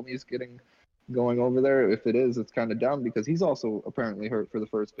mean Domi's going over there? If it is, it's kind of dumb because he's also apparently hurt for the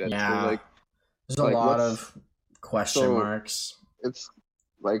first bit. Yeah, so, like, there's a lot of question marks. It's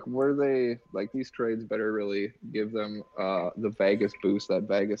like, these trades better really give them the Vegas boost that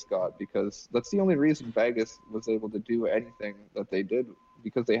Vegas got, because that's the only reason Vegas was able to do anything that they did,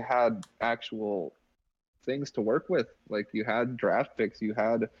 because they had actual things to work with. Like, you had draft picks, you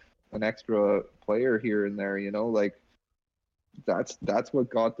had an extra player here and there, you know, like that's what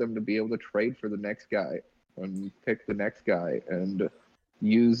got them to be able to trade for the next guy and pick the next guy and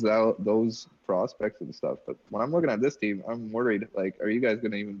use those prospects and stuff. But when I'm looking at this team, I'm worried, like, are you guys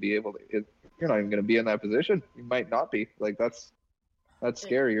going to even be able to, you're not even going to be in that position. You might not be. Like, that's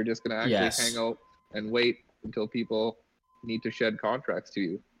scary. You're just going to actually hang out and wait until people need to shed contracts to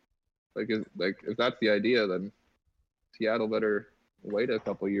you. Like if that's the idea, then Seattle better wait a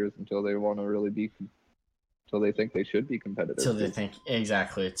couple years until they want to really be, until they think they should be competitive. Until they think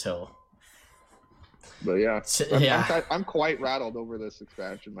But I'm quite rattled over this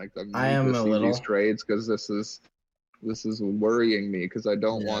expansion. Like, I am a little these trades because this is worrying me, because I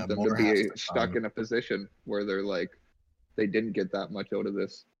don't want them to be stuck in a position where they're like, they didn't get that much out of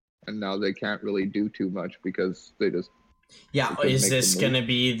this, and now they can't really do too much because they just is this going to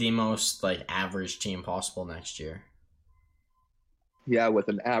be the most, like, average team possible next year? Yeah, with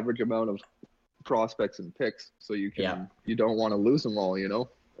an average amount of prospects and picks, so you don't want to lose them all, you know.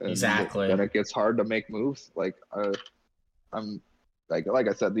 And exactly. Then it gets hard to make moves. Like, I'm like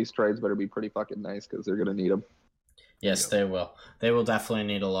I said, these trades better be pretty fucking nice because they're gonna need them. Yes, they will. They will definitely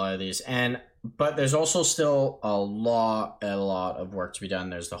need a lot of these, but there's also still a lot of work to be done.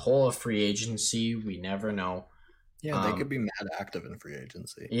 There's the whole of free agency. We never know. Yeah, they could be mad active in free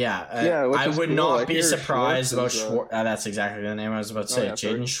agency. Yeah, I would not be surprised about Schwartz. That's exactly the name I was about to say.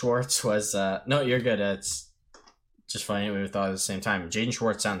 Jaden Schwartz was... no, you're good. It's just funny we thought at the same time. Jaden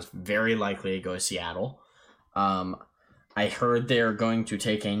Schwartz sounds very likely to go to Seattle. I heard they're going to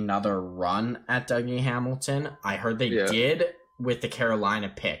take another run at Dougie Hamilton. I heard they did with the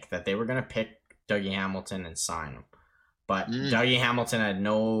Carolina pick, that they were going to pick Dougie Hamilton and sign him. But Dougie Hamilton had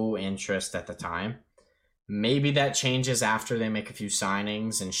no interest at the time. Maybe that changes after they make a few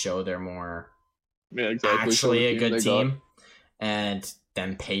signings and show they're more actually a good team, and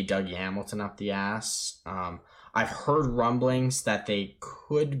then pay Dougie Hamilton up the ass. I've heard rumblings that they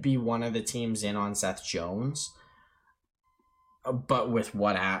could be one of the teams in on Seth Jones, but with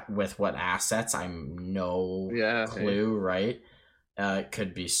what assets, I'm no clue. Right? It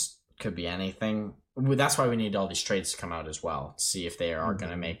could be anything. That's why we need all these trades to come out as well, to see if they are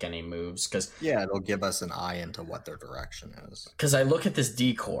going to make any moves. Because it'll give us an eye into what their direction is. Because I look at this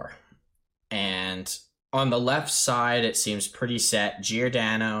D-core, and on the left side, it seems pretty set.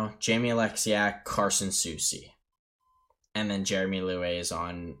 Giordano, Jamie Alexiak, Carson Soucy. And then Jeremy Louis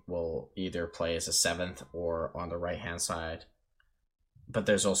will either play as a 7th or on the right-hand side. But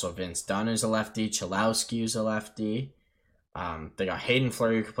there's also Vince Dunn, who's a lefty. Chalowski, who's a lefty. They got Hayden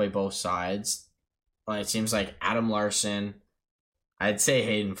Fleury who could play both sides. It seems like Adam Larson, I'd say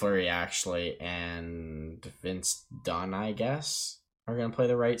Hayden Fleury actually, and Vince Dunn, I guess, are going to play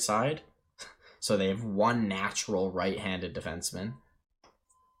the right side. So they have one natural right-handed defenseman.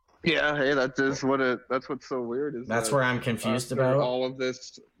 Yeah, hey, that's what's so weird. That's where I'm confused about all of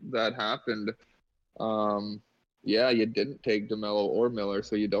this that happened. Yeah, you didn't take DeMello or Miller,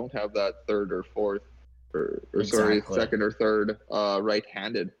 so you don't have that third or fourth, second or third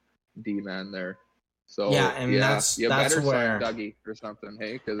right-handed D-man there. So yeah, and that's where Dougie or something,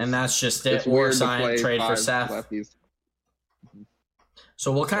 hey? And that's just it. Or trade for Seth. Lefties.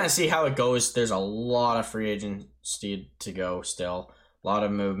 So we'll kind of see how it goes. There's a lot of free agency to go still. A lot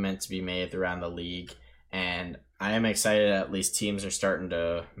of movement to be made around the league. And I am excited at least teams are starting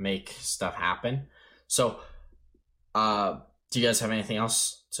to make stuff happen. So do you guys have anything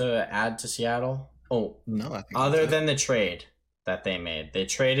else to add to Seattle? Oh, no. I think other than the trade that they made. They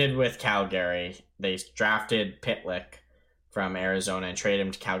traded with Calgary. They drafted Pitlick from Arizona and traded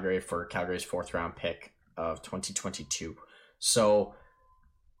him to Calgary for Calgary's 4th round pick of 2022. So,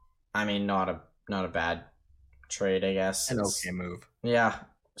 I mean, not a bad trade, I guess. An okay move. Yeah.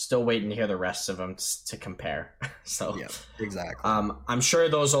 Still waiting to hear the rest of them to compare. So yeah, exactly. I'm sure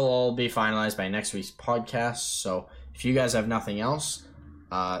those will all be finalized by next week's podcast. So if you guys have nothing else,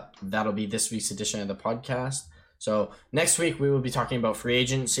 that'll be this week's edition of the podcast. So next week we will be talking about free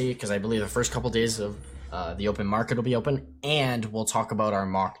agency because I believe the first couple days of the open market will be open, and we'll talk about our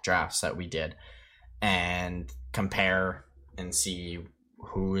mock drafts that we did and compare and see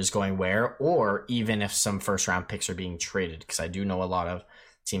who is going where, or even if some first round picks are being traded, because I do know a lot of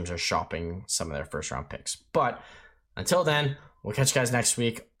teams are shopping some of their first round picks. But until then, we'll catch you guys next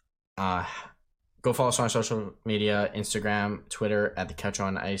week. Go follow us on our social media, Instagram, Twitter at The Couch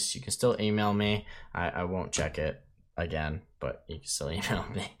on Ice. You can still email me. I won't check it again, but you can still email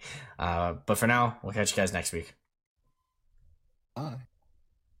me. But for now, we'll catch you guys next week. Bye.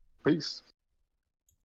 Peace.